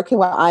currently we're working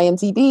with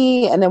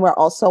IMDb and then we're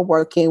also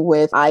working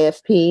with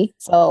IFP.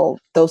 So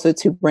those are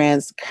two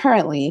brands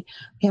currently.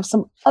 We have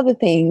some other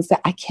things that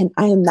I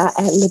am not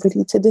at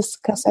liberty to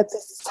discuss at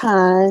this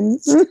time.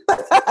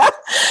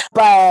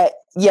 But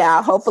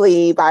yeah,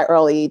 hopefully by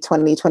early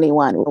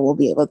 2021, we'll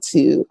be able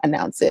to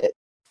announce it.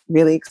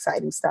 Really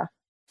exciting stuff.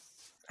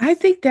 I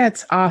think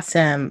that's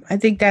awesome. I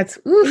think that's,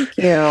 Thank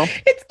you.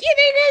 It's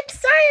getting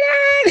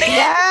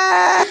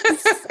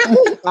Yes.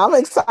 excited. I'm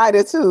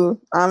excited too.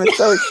 I'm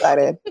so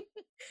excited.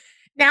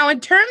 Now, in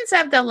terms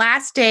of the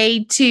last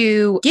day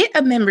to get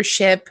a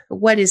membership,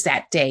 what is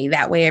that day?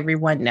 That way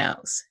everyone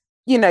knows.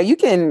 You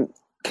can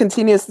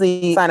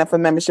continuously sign up for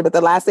membership, but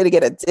the last day to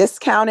get a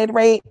discounted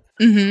rate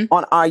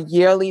on our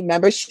yearly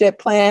membership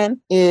plan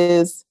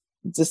is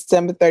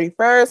December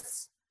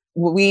 31st.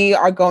 We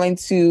are going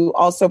to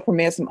also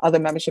premiere some other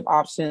membership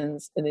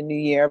options in the new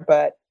year,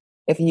 but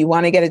if you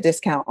want to get a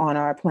discount on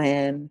our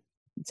plan,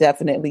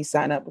 definitely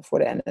sign up before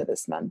the end of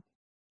this month.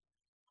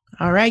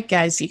 All right,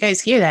 guys, you guys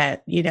hear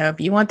that?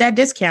 If you want that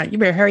discount, you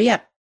better hurry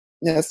up.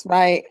 That's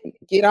right.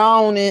 Get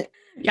on it.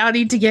 Y'all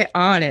need to get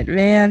on it,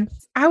 man.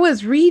 I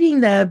was reading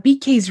the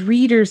BK's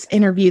Readers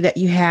interview that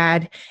you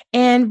had,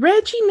 and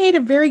Reggie made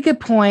a very good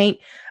point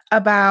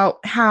about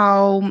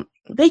how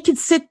they could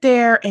sit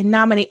there and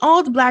nominate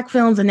all the Black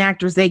films and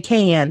actors they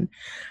can,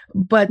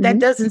 but that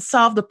doesn't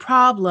solve the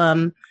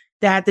problem,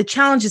 that the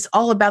challenge is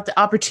all about the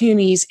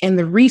opportunities and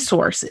the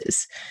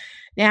resources.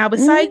 Now,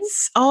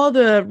 besides all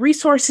the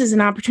resources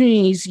and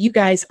opportunities you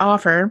guys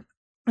offer,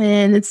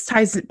 and this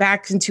ties it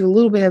back into a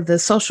little bit of the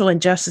social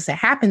injustice that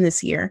happened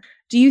this year,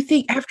 do you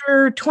think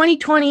after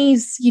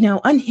 2020's,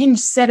 unhinged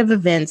set of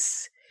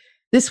events,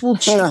 this will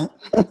change?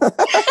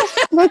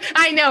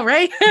 I know,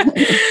 right?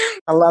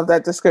 I love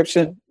that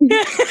description.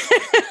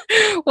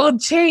 Will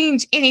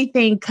change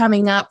anything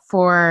coming up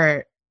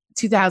for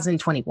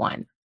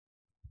 2021?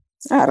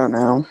 I don't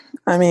know.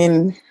 I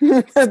mean,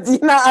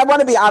 I want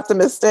to be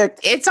optimistic.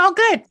 It's all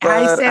good.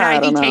 I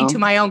said IDK to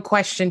my own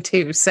question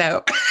too,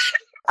 so...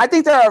 I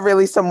think there are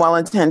really some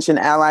well-intentioned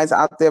allies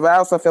out there, but I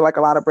also feel like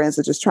a lot of brands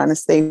are just trying to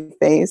save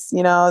face.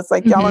 It's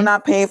like, y'all are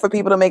not paying for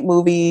people to make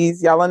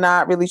movies. Y'all are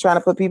not really trying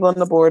to put people in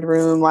the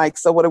boardroom. Like,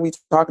 so what are we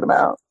talking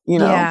about?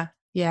 Yeah.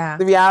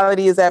 The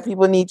reality is that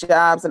people need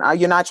jobs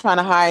and you're not trying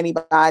to hire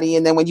anybody.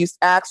 And then when you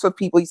ask for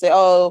people, you say,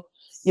 oh,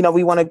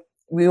 we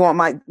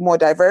want more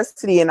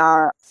diversity in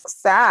our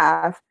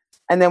staff.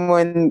 And then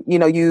when,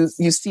 you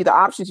see the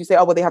options, you say,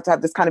 oh, well, they have to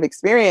have this kind of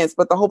experience.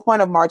 But the whole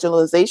point of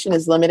marginalization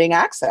is limiting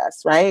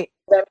access, right?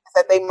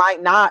 That they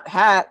might not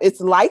have. It's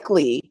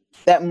likely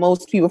that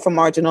most people from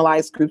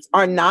marginalized groups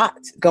are not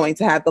going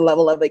to have the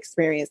level of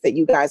experience that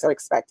you guys are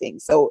expecting.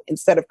 So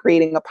instead of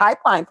creating a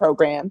pipeline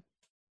program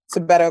to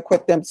better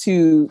equip them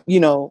to,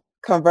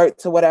 convert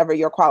to whatever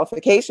your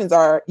qualifications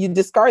are, you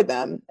discard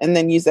them and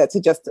then use that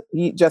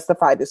to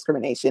justify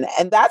discrimination.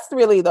 And that's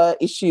really the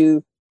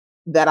issue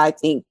that I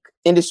think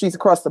industries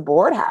across the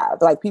board have.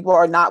 Like, people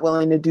are not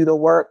willing to do the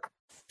work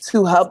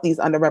to help these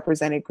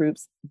underrepresented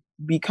groups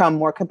become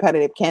more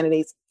competitive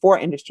candidates for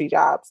industry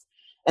jobs.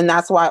 And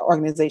that's why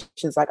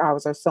organizations like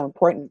ours are so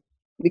important,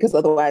 because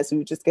otherwise we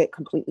would just get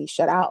completely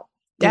shut out.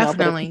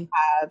 Definitely. But if you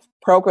have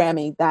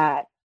programming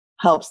that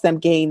helps them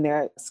gain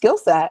their skill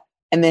set,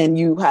 and then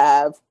you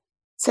have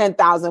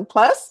 10,000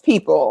 plus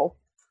people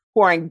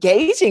who are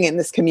engaging in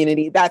this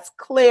community, that's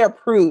clear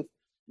proof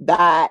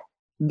that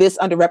this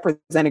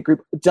underrepresented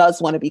group does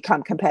want to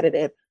become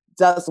competitive,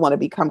 does want to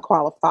become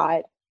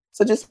qualified.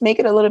 So just make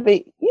it a little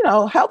bit,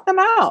 help them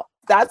out.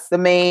 That's the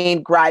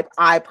main gripe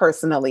I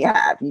personally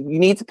have. You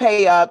need to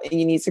pay up and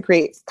you need to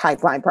create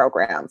pipeline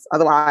programs.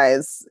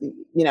 Otherwise,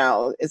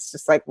 it's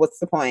just like, what's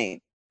the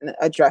point in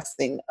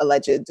addressing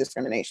alleged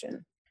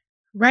discrimination?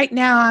 Right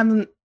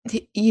now,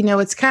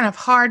 it's kind of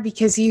hard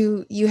because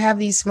you have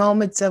these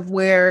moments of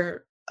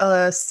where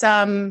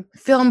some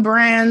film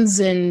brands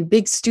and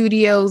big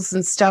studios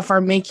and stuff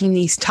are making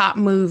these top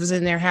moves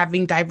and they're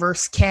having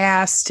diverse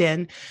cast,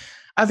 and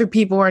other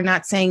people are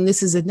not saying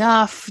this is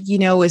enough,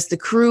 is the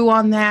crew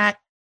on that,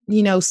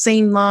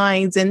 same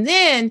lines. And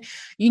then,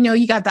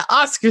 you got the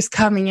Oscars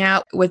coming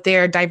out with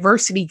their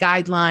diversity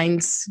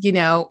guidelines,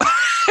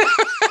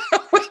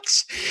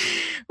 which,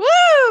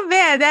 woo,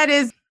 man,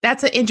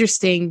 that's an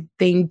interesting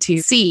thing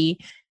to see.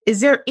 Is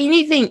there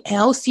anything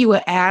else you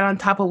would add on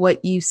top of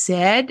what you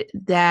said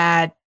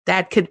that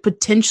could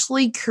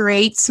potentially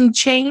create some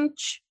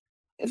change?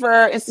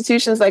 For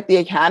institutions like the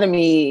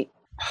Academy,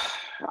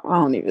 I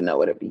don't even know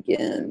where to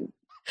begin.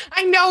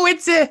 I know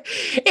it's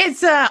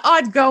a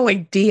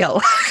ongoing deal.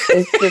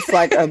 It's just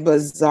like a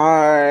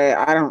bizarre,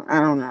 I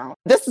don't know.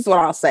 This is what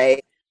I'll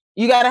say.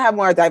 You got to have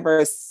more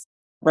diverse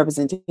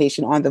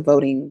representation on the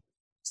voting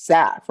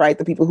staff, right?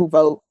 The people who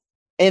vote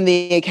in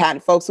the Academy,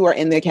 folks who are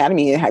in the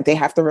Academy, they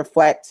have to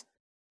reflect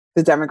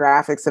the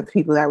demographics of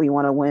people that we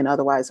want to win.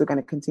 Otherwise, we're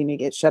going to continue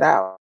to get shut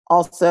out.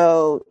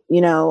 Also,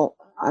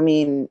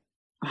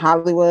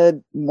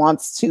 Hollywood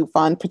wants to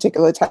fund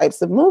particular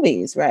types of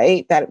movies,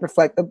 right? That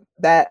reflect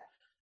that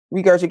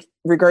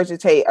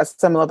regurgitate a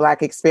similar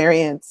Black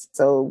experience.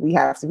 So we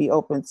have to be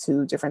open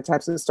to different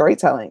types of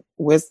storytelling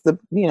with the,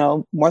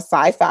 more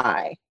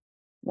sci-fi,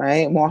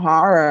 right? More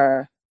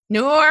horror.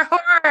 Noir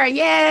horror,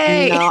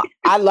 yay!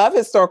 I love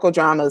historical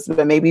dramas,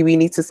 but maybe we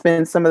need to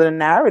spin some of the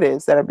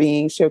narratives that are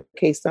being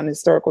showcased on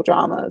historical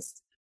dramas.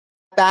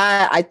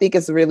 That, I think,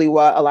 is really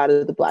what a lot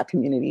of the Black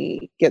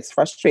community gets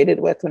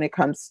frustrated with when it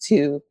comes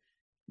to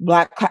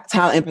Black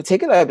talent in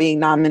particular being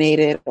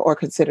nominated or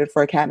considered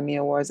for Academy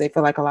Awards. They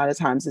feel like a lot of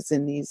times it's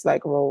in these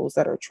like roles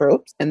that are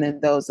tropes. And then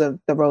those of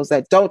the roles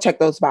that don't check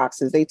those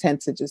boxes, they tend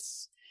to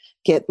just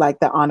get like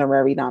the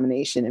honorary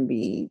nomination and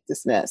be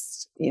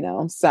dismissed,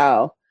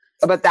 So,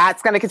 but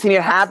that's going to continue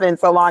to happen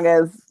so long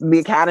as the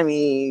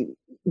Academy,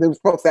 the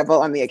folks that vote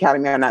on the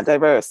Academy are not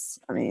diverse.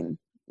 I mean,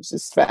 it's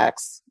just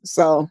facts.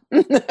 So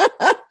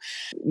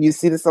you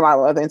see this a lot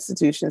with other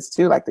institutions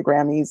too, like the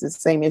Grammys, it's the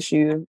same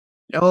issue.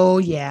 Oh,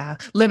 yeah.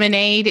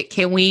 Lemonade,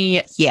 can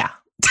we? Yeah.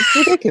 It's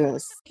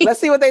ridiculous. Let's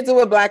see what they do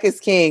with Black is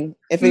King,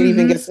 if it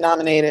even gets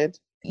nominated.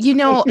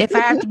 If I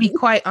have to be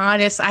quite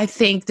honest, I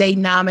think they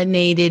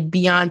nominated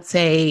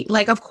Beyonce.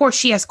 Like, of course,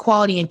 she has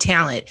quality and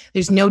talent.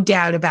 There's no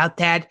doubt about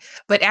that.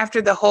 But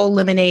after the whole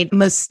Lemonade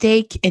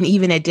mistake, and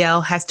even Adele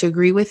has to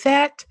agree with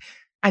that,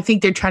 I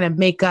think they're trying to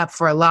make up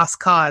for a lost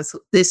cause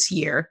this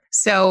year.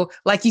 So,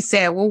 like you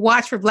said, we'll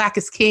watch for Black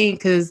is King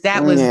because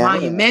that was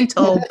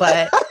monumental.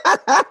 But,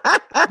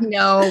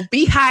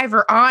 Beehive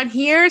are on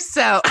here.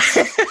 So,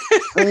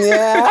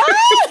 yeah.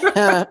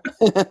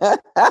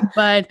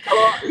 But,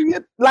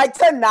 like,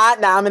 to not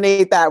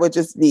nominate that would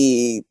just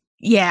be.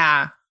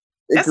 Yeah.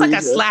 That's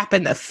egregious. Like a slap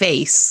in the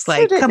face.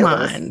 Like, come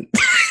on.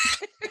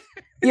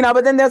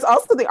 But then there's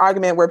also the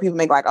argument where people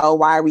make like, oh,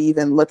 why are we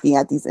even looking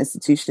at these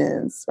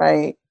institutions,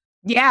 right?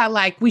 Yeah,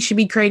 like we should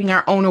be creating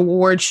our own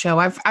award show.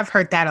 I've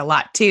heard that a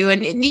lot too.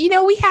 And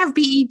we have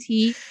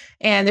BET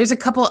and there's a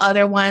couple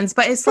other ones,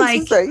 but it's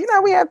like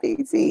we have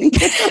BET.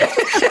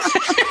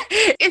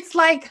 It's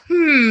like,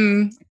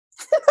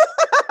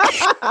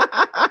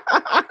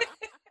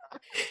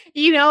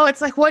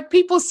 it's like what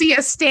people see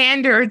as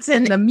standards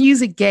in the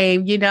music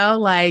game,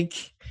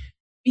 like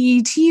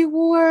BET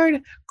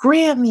Award,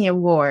 Grammy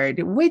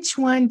Award. Which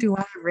one do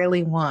I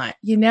really want?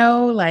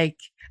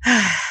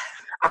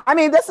 I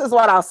mean, this is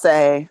what I'll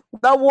say.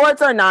 The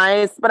awards are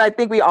nice, but I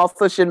think we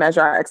also should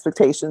measure our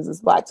expectations as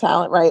Black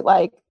talent, right?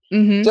 Like,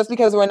 just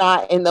because we're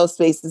not in those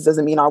spaces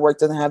doesn't mean our work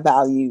doesn't have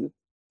value.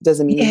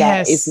 Doesn't mean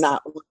that it's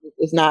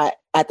not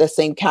at the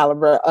same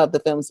caliber of the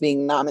films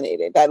being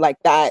nominated. I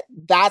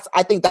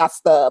think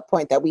that's the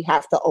point that we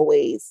have to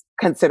always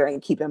consider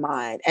and keep in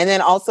mind. And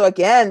then also,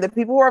 again, the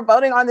people who are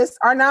voting on this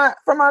are not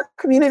from our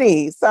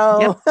community.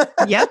 So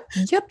yep.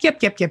 It's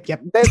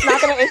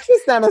not going to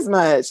interest them as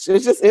much.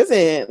 It just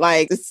isn't.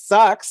 Like, it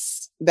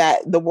sucks that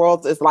the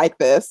world is like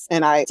this.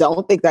 And I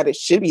don't think that it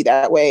should be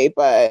that way,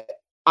 but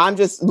I'm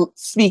just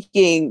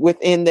speaking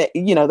within the,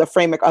 the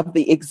framework of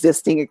the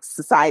existing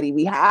society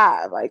we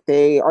have. Like,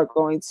 they are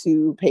going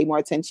to pay more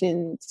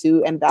attention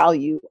to and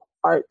value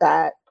art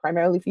that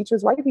primarily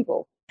features white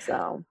people.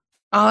 So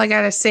all I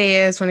got to say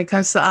is when it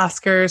comes to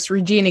Oscars,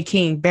 Regina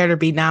King better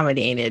be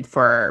nominated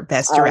for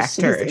Best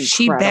Director.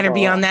 She better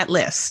be on that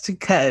list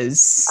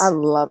because I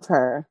love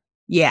her.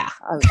 Yeah.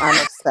 I'm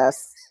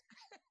obsessed.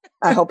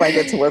 I hope I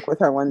get to work with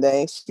her one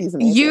day. She's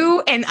amazing.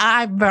 You and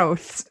I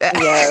both.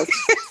 Yes.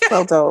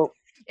 So dope.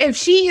 If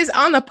she is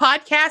on the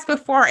podcast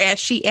before as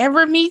she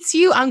ever meets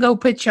you, I'm going to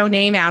put your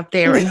name out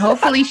there and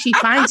hopefully she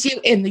finds you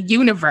in the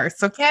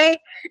universe. Okay.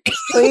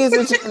 Please,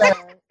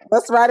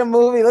 let's write a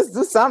movie. Let's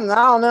do something. I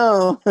don't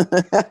know.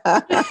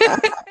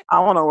 I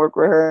want to work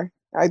with her.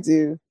 I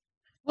do.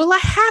 Well, I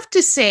have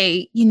to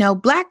say,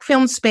 Black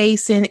film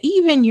space and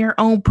even your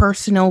own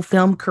personal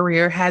film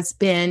career has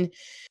been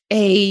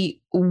a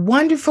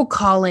wonderful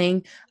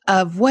calling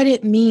of what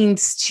it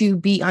means to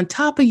be on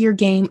top of your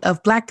game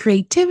of Black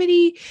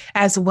creativity,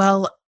 as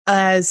well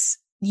as,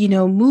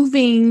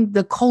 moving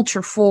the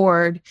culture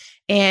forward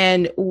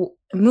and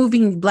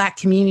moving Black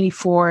community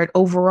forward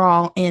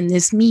overall in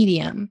this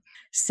medium.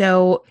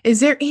 So is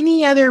there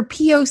any other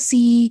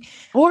POC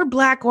or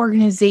Black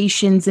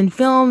organizations in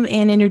film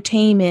and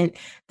entertainment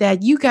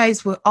that you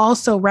guys would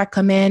also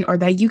recommend or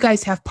that you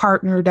guys have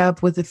partnered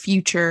up with the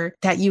future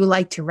that you would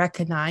like to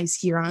recognize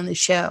here on the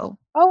show?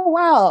 Oh,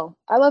 wow.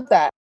 I love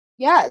that.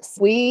 Yes,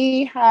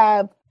 we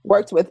have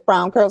worked with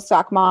Brown Girl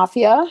Stock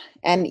Mafia,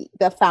 and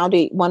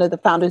one of the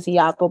founders,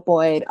 Iago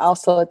Boyd,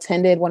 also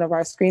attended one of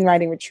our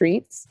screenwriting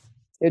retreats.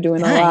 They're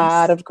doing a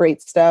lot of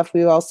great stuff.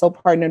 We also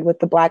partnered with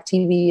the Black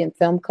TV and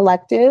Film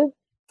Collective,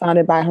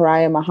 founded by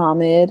Haraya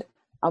Muhammad.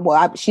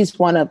 She's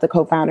one of the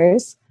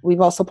co-founders.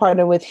 We've also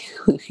partnered with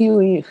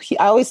Hugh.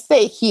 I always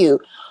say Hugh.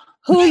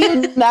 Who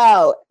you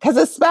know, because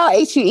it's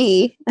spelled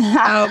Hue.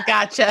 Oh,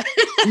 gotcha.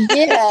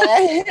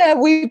 Yeah,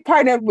 we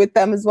partnered with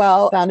them as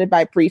well, founded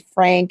by Bree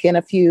Frank and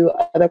a few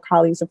other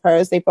colleagues of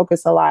hers. They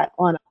focus a lot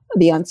on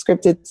the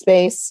unscripted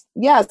space.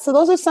 Yeah, so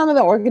those are some of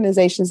the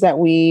organizations that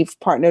we've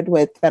partnered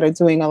with that are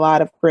doing a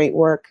lot of great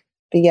work.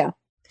 But yeah.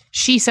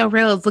 She So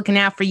Real is looking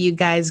out for you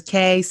guys,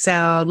 okay?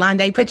 So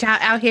Londe put y'all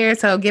out here,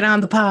 so get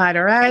on the pod,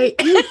 all right?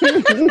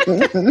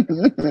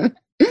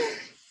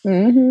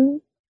 Mm-hmm.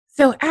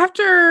 So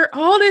after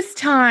all this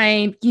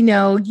time,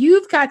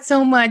 you've got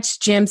so much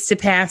gems to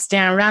pass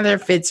down, rather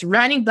if it's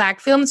running Black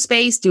Film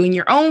Space, doing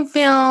your own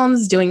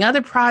films, doing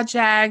other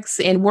projects,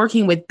 and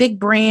working with big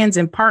brands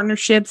and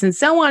partnerships and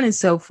so on and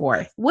so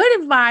forth.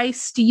 What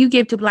advice do you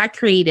give to Black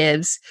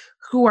creatives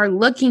who are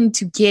looking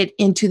to get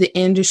into the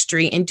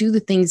industry and do the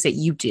things that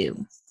you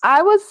do?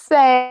 I would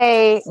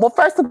say, well,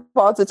 first of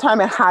all,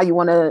 determine how you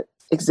want to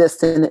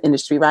exist in the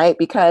industry, right?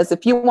 Because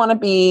if you want to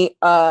be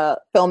a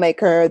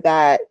filmmaker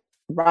that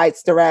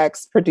writes,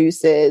 directs,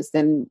 produces,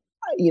 then,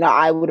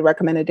 I would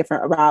recommend a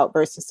different route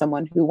versus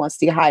someone who wants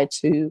to get hired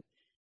to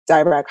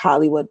direct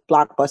Hollywood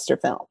blockbuster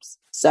films.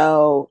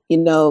 So,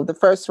 the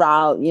first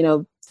route,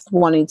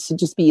 wanting to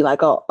just be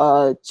like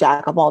a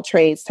jack of all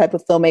trades type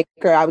of filmmaker,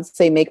 I would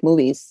say make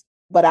movies.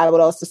 But I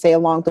would also say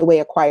along the way,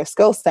 acquire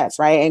skill sets,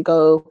 right? And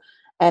go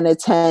and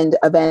attend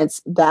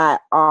events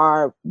that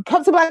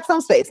come to Black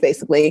Film Space,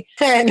 basically.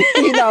 And,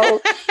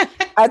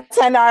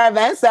 attend our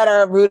events that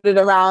are rooted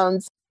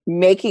around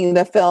making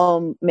the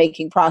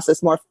filmmaking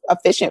process more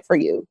efficient for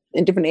you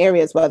in different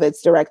areas, whether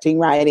it's directing,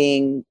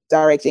 writing,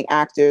 directing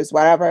actors,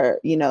 whatever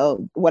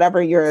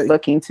you're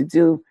looking to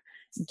do,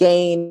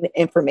 gain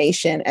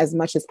information as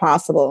much as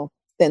possible,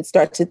 then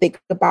start to think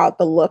about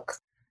the look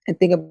and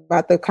think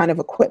about the kind of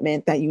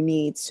equipment that you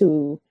need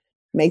to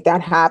make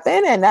that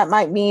happen. And that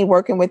might mean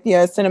working with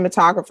your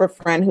cinematographer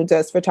friend who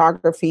does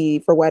photography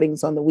for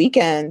weddings on the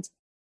weekend,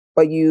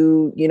 but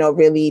you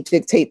really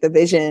dictate the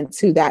vision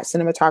to that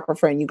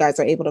cinematographer and you guys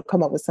are able to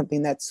come up with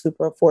something that's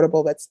super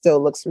affordable that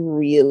still looks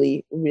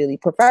really, really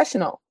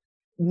professional.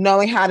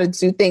 Knowing how to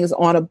do things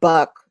on a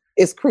buck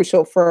is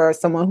crucial for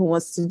someone who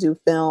wants to do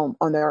film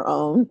on their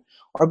own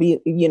or be,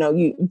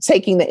 you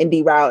taking the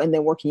indie route and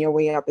then working your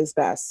way up is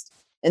best.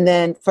 And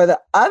then for the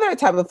other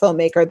type of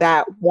filmmaker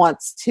that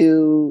wants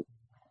to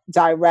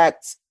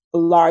direct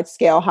large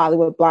scale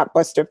Hollywood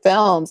blockbuster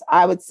films,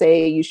 I would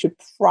say you should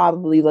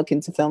probably look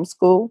into film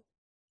school.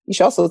 You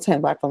should also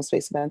attend Black Film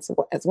Space events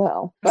as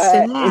well.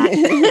 But,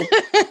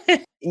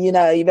 you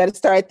better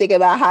start thinking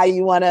about how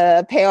you want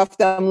to pay off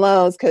them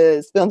loans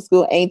because film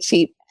school ain't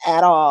cheap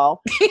at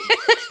all.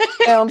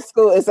 Film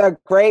school is a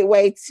great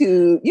way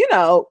to,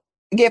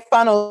 get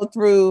funneled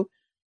through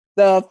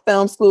the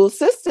film school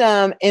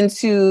system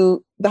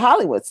into the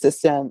Hollywood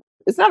system.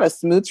 It's not a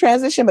smooth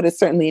transition, but it's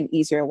certainly an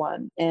easier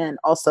one. And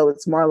also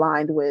it's more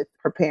aligned with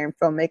preparing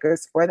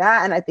filmmakers for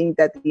that. And I think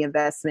that the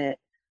investment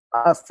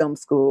of film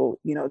school,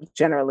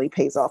 generally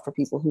pays off for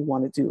people who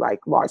want to do like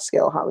large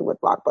scale Hollywood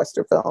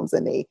blockbuster films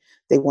and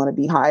they want to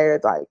be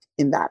hired like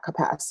in that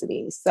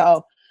capacity.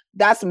 So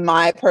that's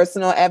my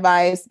personal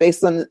advice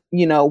based on,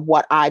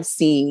 what I've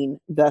seen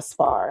thus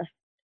far.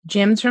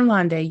 Gems from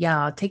Londe,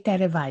 y'all. Take that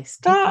advice.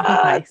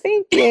 Advice.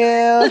 Thank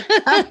you.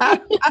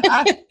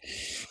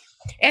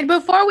 And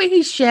before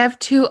we shift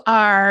to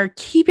our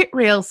Keep It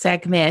Real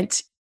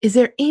segment, is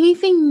there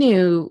anything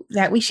new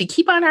that we should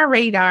keep on our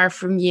radar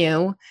from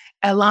you,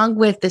 along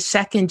with the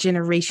second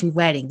generation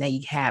wedding that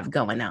you have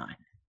going on?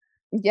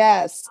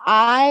 Yes,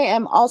 I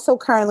am also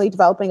currently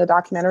developing a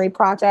documentary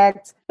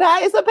project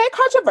that is a bit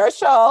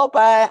controversial,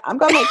 but I'm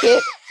going to make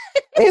it.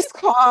 It's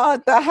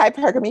called the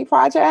Hypergamy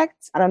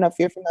Project. I don't know if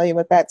you're familiar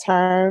with that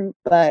term,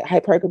 but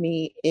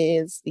hypergamy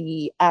is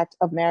the act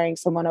of marrying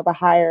someone of a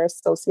higher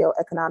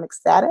socioeconomic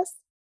status.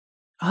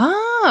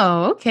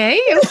 Oh, okay.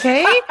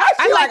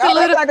 I like a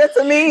little. Like it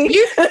to me.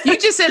 You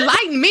just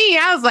enlightened me.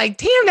 I was like,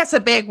 damn, that's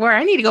a big word.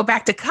 I need to go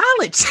back to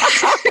college.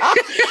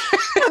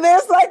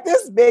 There's like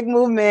this big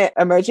movement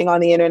emerging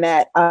on the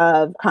internet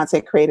of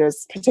content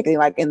creators, particularly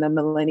like in the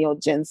millennial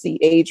Gen Z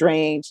age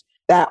range,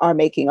 that are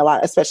making a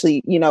lot,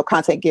 especially,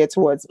 content geared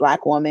towards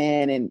Black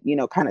women and,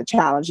 kind of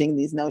challenging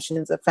these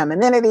notions of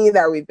femininity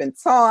that we've been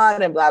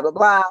taught and blah, blah,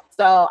 blah.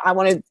 So I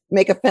want to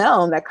make a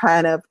film that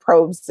kind of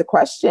probes the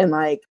question,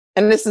 like,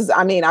 and this is,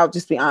 I'll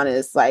just be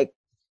honest, like,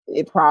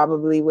 it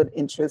probably would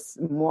interest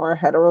more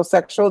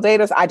heterosexual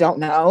daters. I don't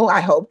know. I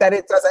hope that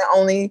it doesn't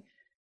only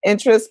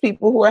interest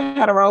people who are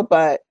hetero,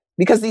 but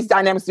because these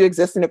dynamics do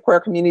exist in the queer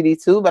community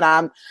too, but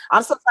I'm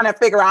still trying to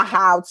figure out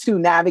how to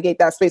navigate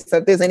that space. So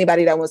if there's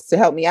anybody that wants to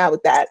help me out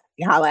with that,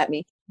 holla at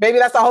me. Maybe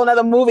that's a whole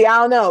nother movie. I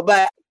don't know,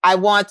 but I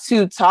want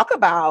to talk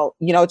about,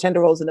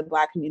 gender roles in the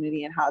Black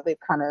community and how they've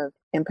kind of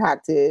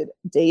impacted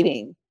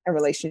dating and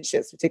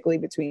relationships, particularly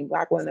between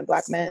Black women and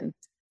Black men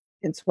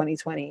in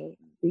 2020,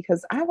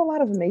 because I have a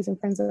lot of amazing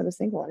friends that are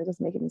single and it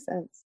doesn't make any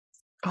sense.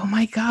 Oh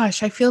my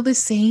gosh, I feel the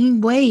same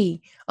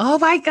way. Oh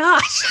my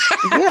gosh.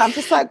 Yeah, I'm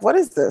just like, what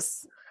is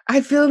this? I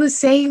feel the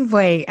same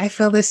way.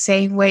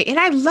 And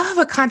I love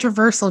a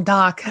controversial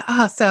doc.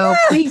 So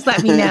please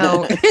let me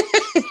know.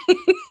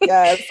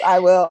 Yes, I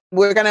will.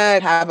 We're going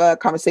to have a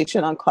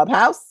conversation on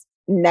Clubhouse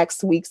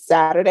next week,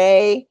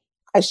 Saturday,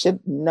 I should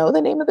know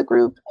the name of the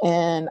group,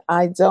 and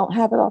I don't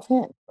have it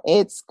offhand.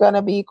 It's going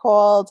to be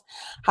called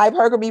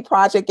Hypergamy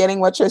Project, Getting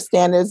What Your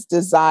Standards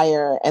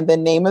Desire. And the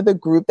name of the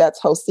group that's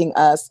hosting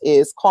us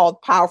is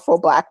called Powerful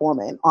Black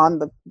Woman on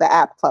the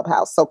app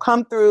Clubhouse. So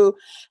come through,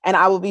 and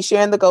I will be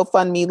sharing the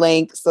GoFundMe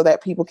link so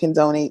that people can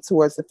donate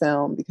towards the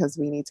film because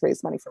we need to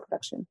raise money for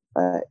production.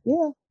 But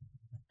yeah,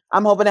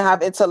 I'm hoping to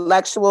have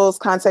intellectuals,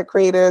 content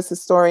creators,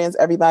 historians,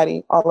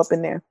 everybody all up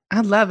in there.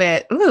 I love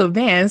it. Ooh,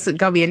 man, it's going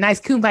to be a nice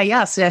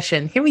kumbaya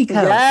session. Here we go.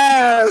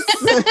 Yes.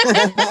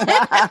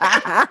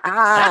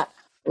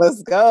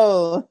 Let's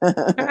go.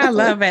 I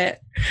love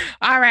it.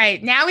 All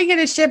right. Now we're going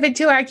to shift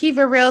into our Keep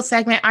It Real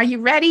segment. Are you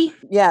ready?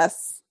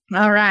 Yes.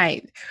 All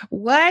right.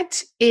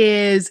 What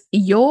is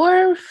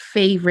your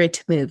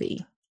favorite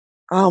movie?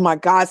 Oh my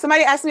God.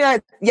 Somebody asked me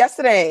that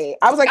yesterday.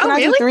 I was like, can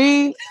I do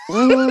 3?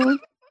 Mm-hmm.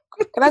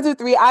 Can I do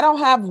 3? I don't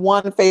have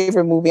one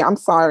favorite movie. I'm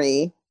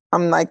sorry.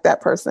 I'm like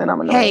that person.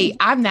 I'm annoying. Hey,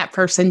 I'm that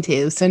person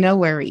too, so no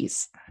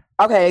worries.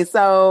 Okay,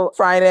 so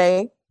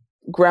Friday,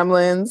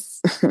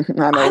 Gremlins. I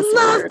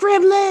love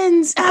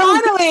Gremlins.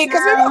 Finally, because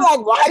people are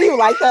like, why do you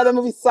like that? The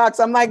movie sucks.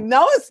 I'm like,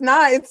 no, it's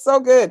not. It's so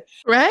good.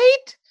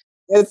 Right?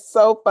 It's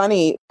so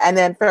funny. And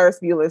then Ferris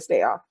Bueller's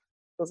Day Off.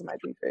 Those are my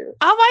 3 favorites.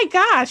 Oh my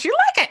gosh, you're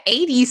like an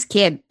 80s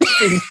kid.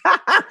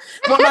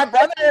 Well, my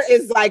brother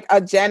is like a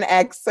Gen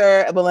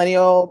Xer, a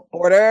millennial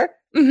border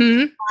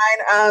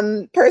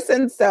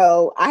person.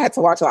 So I had to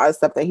watch a lot of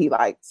stuff that he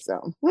liked.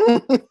 So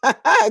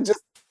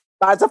just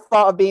by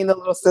default of being the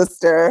little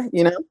sister,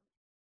 you know?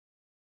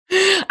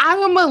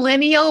 I'm a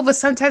millennial, but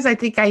sometimes I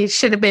think I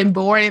should have been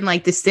born in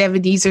like the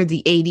 70s or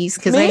the 80s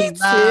because I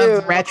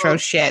love retro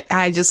shit.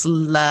 I just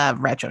love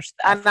retro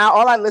stuff. And now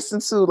all I listen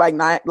to like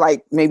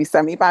maybe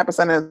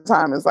 75% of the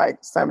time is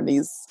like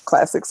 70s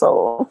classic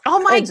soul. Oh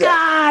my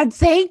God.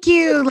 Thank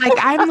you. Like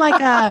I'm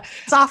like a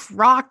soft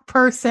rock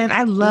person.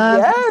 I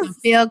love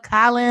Phil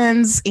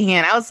Collins,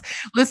 and I was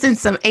listening to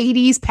some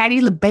 80s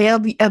Patti LaBelle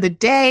the other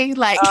day.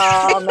 Like,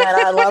 oh man,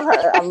 I love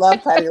her. I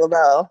love Patti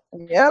LaBelle.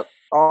 Yep.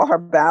 All her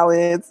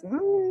ballads.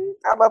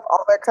 I love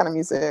all that kind of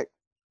music.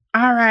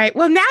 All right.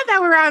 Well, now that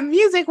we're on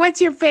music,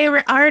 what's your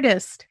favorite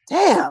artist?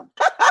 Damn.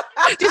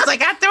 Just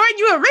like I'm throwing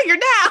you a ringer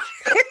now.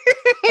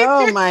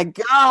 Oh my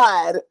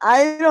God.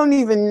 I don't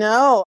even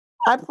know.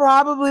 I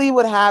probably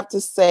would have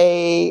to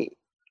say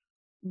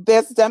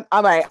this.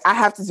 All right. I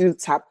have to do the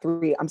top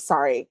 3. I'm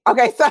sorry.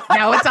 Okay. So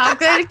no, it's all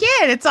good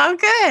again. It's all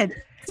good.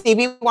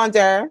 Stevie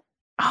Wonder.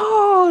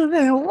 Oh,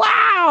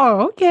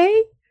 wow.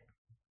 Okay.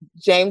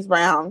 James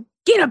Brown.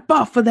 Get up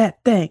off of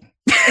that thing.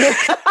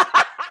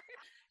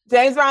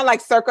 James Brown,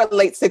 like circa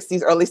late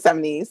 60s, early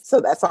 70s.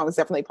 So that song is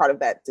definitely part of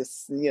that,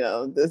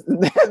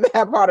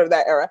 that part of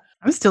that era.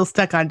 I'm still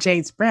stuck on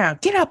James Brown.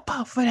 Get up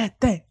off of that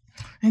thing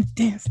and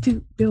dance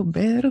to feel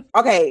better.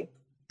 Okay.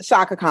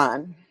 Chaka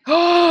Khan.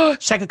 Oh,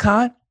 Chaka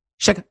Khan.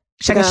 Chaka.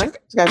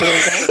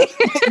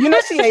 You know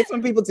she hates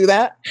when people do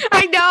that.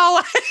 I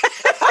know.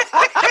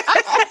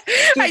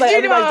 She's like,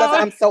 everybody does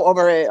it. I'm so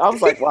over it. I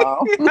was like,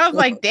 wow. I was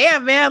like,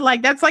 damn, man.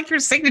 Like, that's like your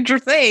signature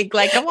thing.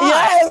 Like, come on.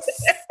 Yes.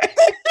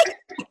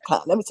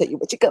 Let me tell you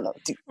what you're gonna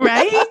do.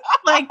 Right?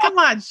 Like, come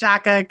on,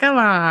 Chaka. Come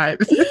on.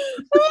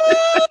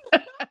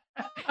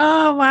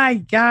 Oh my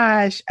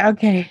gosh.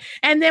 Okay.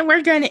 And then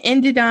we're going to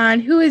end it on,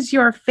 who is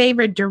your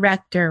favorite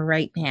director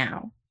right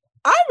now?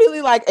 I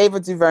really like Ava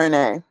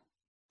DuVernay.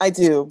 I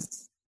do.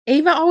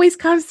 Ava always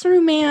comes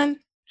through, man.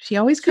 She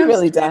always comes through. She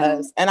really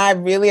does. And I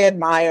really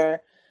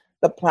admire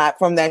the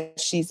platform that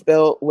she's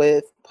built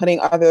with putting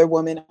other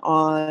women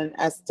on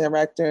as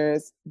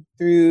directors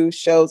through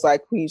shows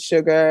like Queen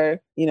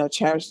Sugar,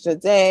 Cherish the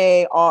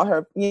Day, all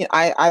her,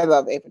 I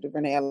love Ava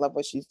DuVernay. I love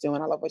what she's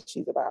doing. I love what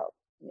she's about.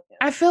 Yeah.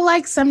 I feel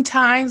like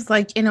sometimes,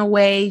 like in a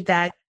way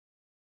that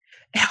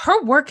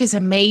her work is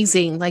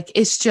amazing. Like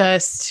it's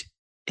just,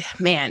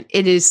 man,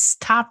 it is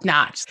top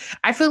notch.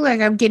 I feel like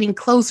I'm getting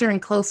closer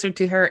and closer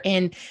to her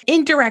in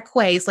indirect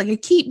ways. Like I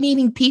keep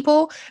meeting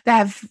people that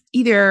have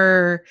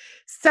either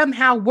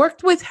somehow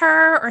worked with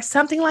her or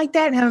something like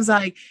that. And I was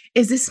like,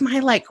 is this my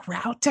like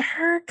route to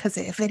her? Because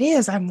if it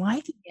is, I'm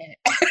liking it.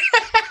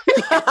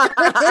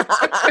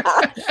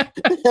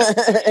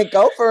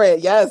 Go for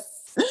it. Yes.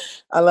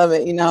 I love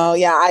it.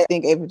 I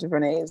think Ava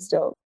DuVernay is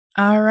dope.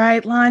 All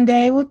right, Londe.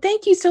 Well,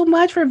 thank you so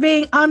much for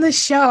being on the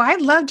show. I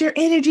loved your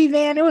energy,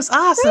 man. It was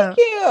awesome. Thank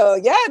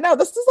you. Yeah, no,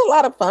 this is a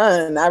lot of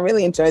fun. I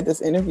really enjoyed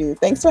this interview.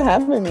 Thanks for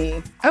having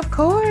me. Of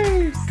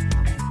course.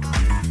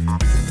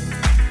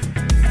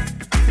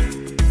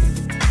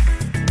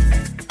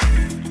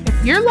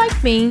 If you're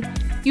like me,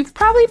 you've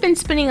probably been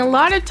spending a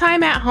lot of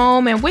time at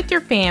home and with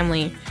your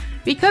family.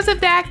 Because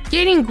of that,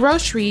 getting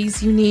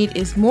groceries you need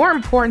is more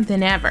important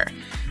than ever.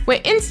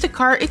 With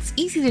Instacart, it's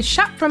easy to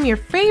shop from your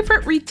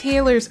favorite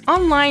retailers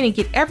online and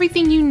get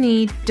everything you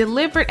need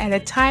delivered at a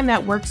time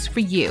that works for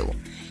you.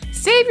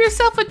 Save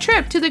yourself a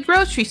trip to the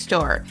grocery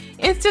store.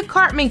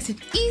 Instacart makes it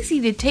easy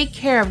to take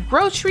care of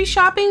grocery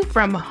shopping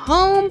from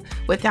home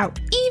without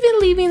even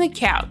leaving the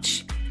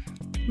couch.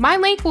 My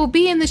link will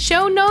be in the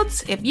show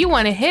notes if you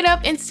want to hit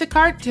up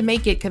Instacart to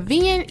make it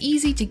convenient,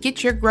 easy to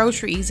get your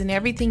groceries and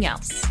everything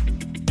else.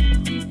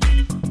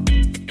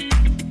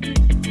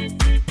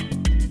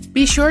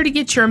 Be sure to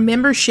get your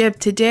membership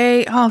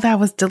today. Oh, that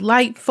was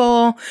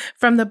delightful.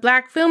 From the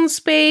Black Film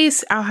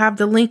Space, I'll have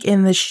the link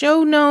in the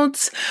show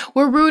notes.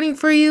 We're rooting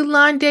for you,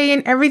 Londe,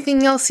 and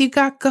everything else you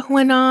got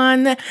going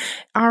on.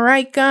 All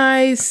right,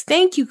 guys.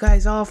 Thank you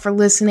guys all for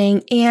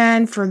listening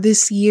and for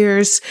this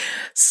year's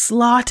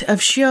slot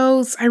of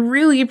shows. I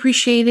really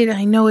appreciate it.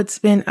 I know it's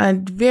been a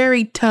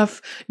very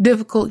tough,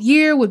 difficult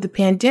year with the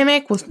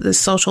pandemic, with the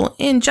social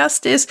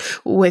injustice,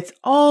 with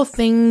all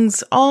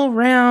things all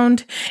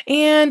around,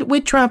 and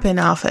with Trump in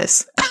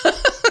office.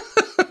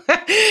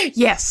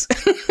 Yes.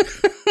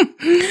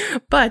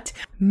 But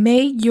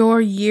may your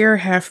year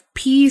have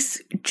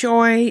peace,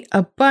 joy,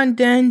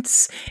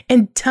 abundance,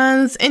 and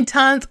tons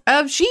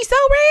of She's So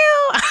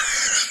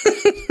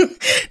Real.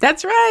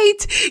 That's right.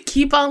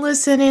 Keep on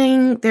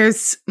listening.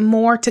 There's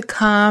more to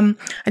come.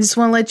 I just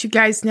want to let you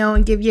guys know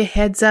and give you a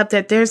heads up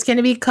that there's going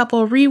to be a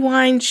couple of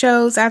rewind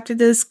shows after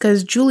this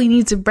because Julie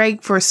needs a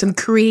break for some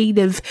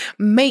creative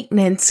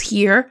maintenance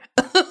here.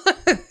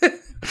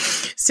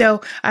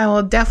 So I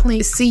will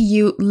definitely see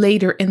you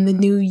later in the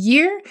new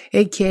year,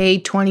 aka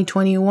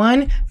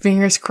 2021.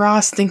 Fingers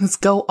crossed things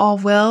go all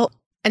well.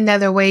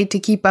 Another way to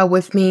keep up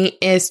with me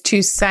is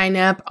to sign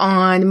up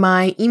on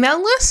my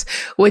email list,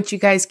 which you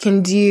guys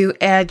can do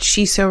at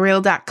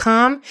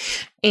shesoreal.com.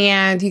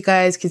 And you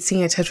guys can stay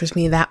in touch with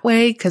me that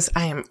way because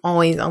I am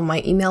always on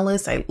my email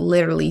list. I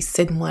literally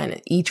send one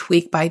each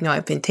week, but I know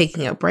I've been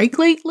taking a break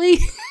lately.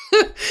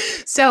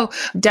 So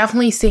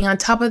definitely stay on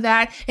top of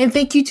that. And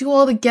thank you to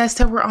all the guests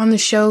that were on the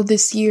show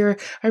this year.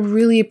 I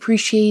really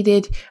appreciate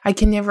it. I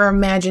can never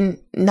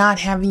imagine not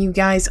having you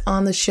guys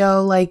on the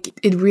show. Like,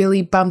 it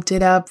really bumped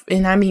it up.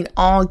 And I mean,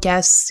 all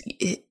guests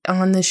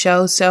on the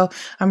show. So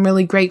I'm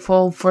really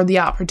grateful for the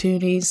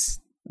opportunities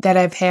that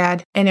I've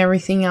had and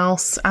everything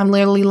else. I'm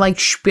literally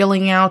like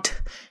spilling out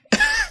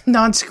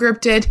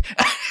non-scripted.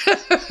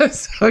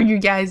 So you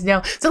guys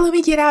know. So let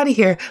me get out of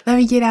here.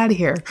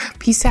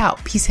 Peace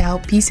out.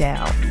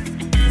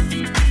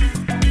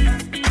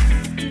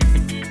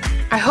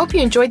 I hope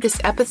you enjoyed this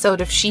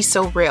episode of She's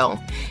So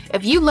Real.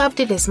 If you loved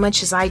it as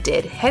much as I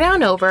did, head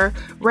on over,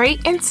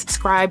 rate, and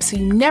subscribe so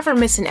you never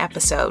miss an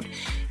episode.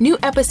 New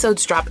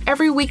episodes drop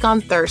every week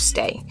on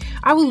Thursday.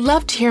 I would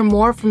love to hear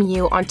more from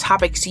you on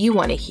topics you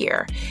want to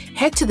hear.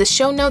 Head to the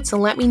show notes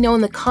and let me know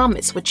in the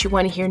comments what you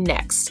want to hear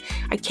next.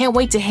 I can't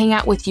wait to hang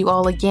out with you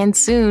all again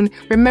soon.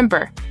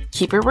 Remember,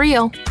 keep it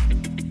real.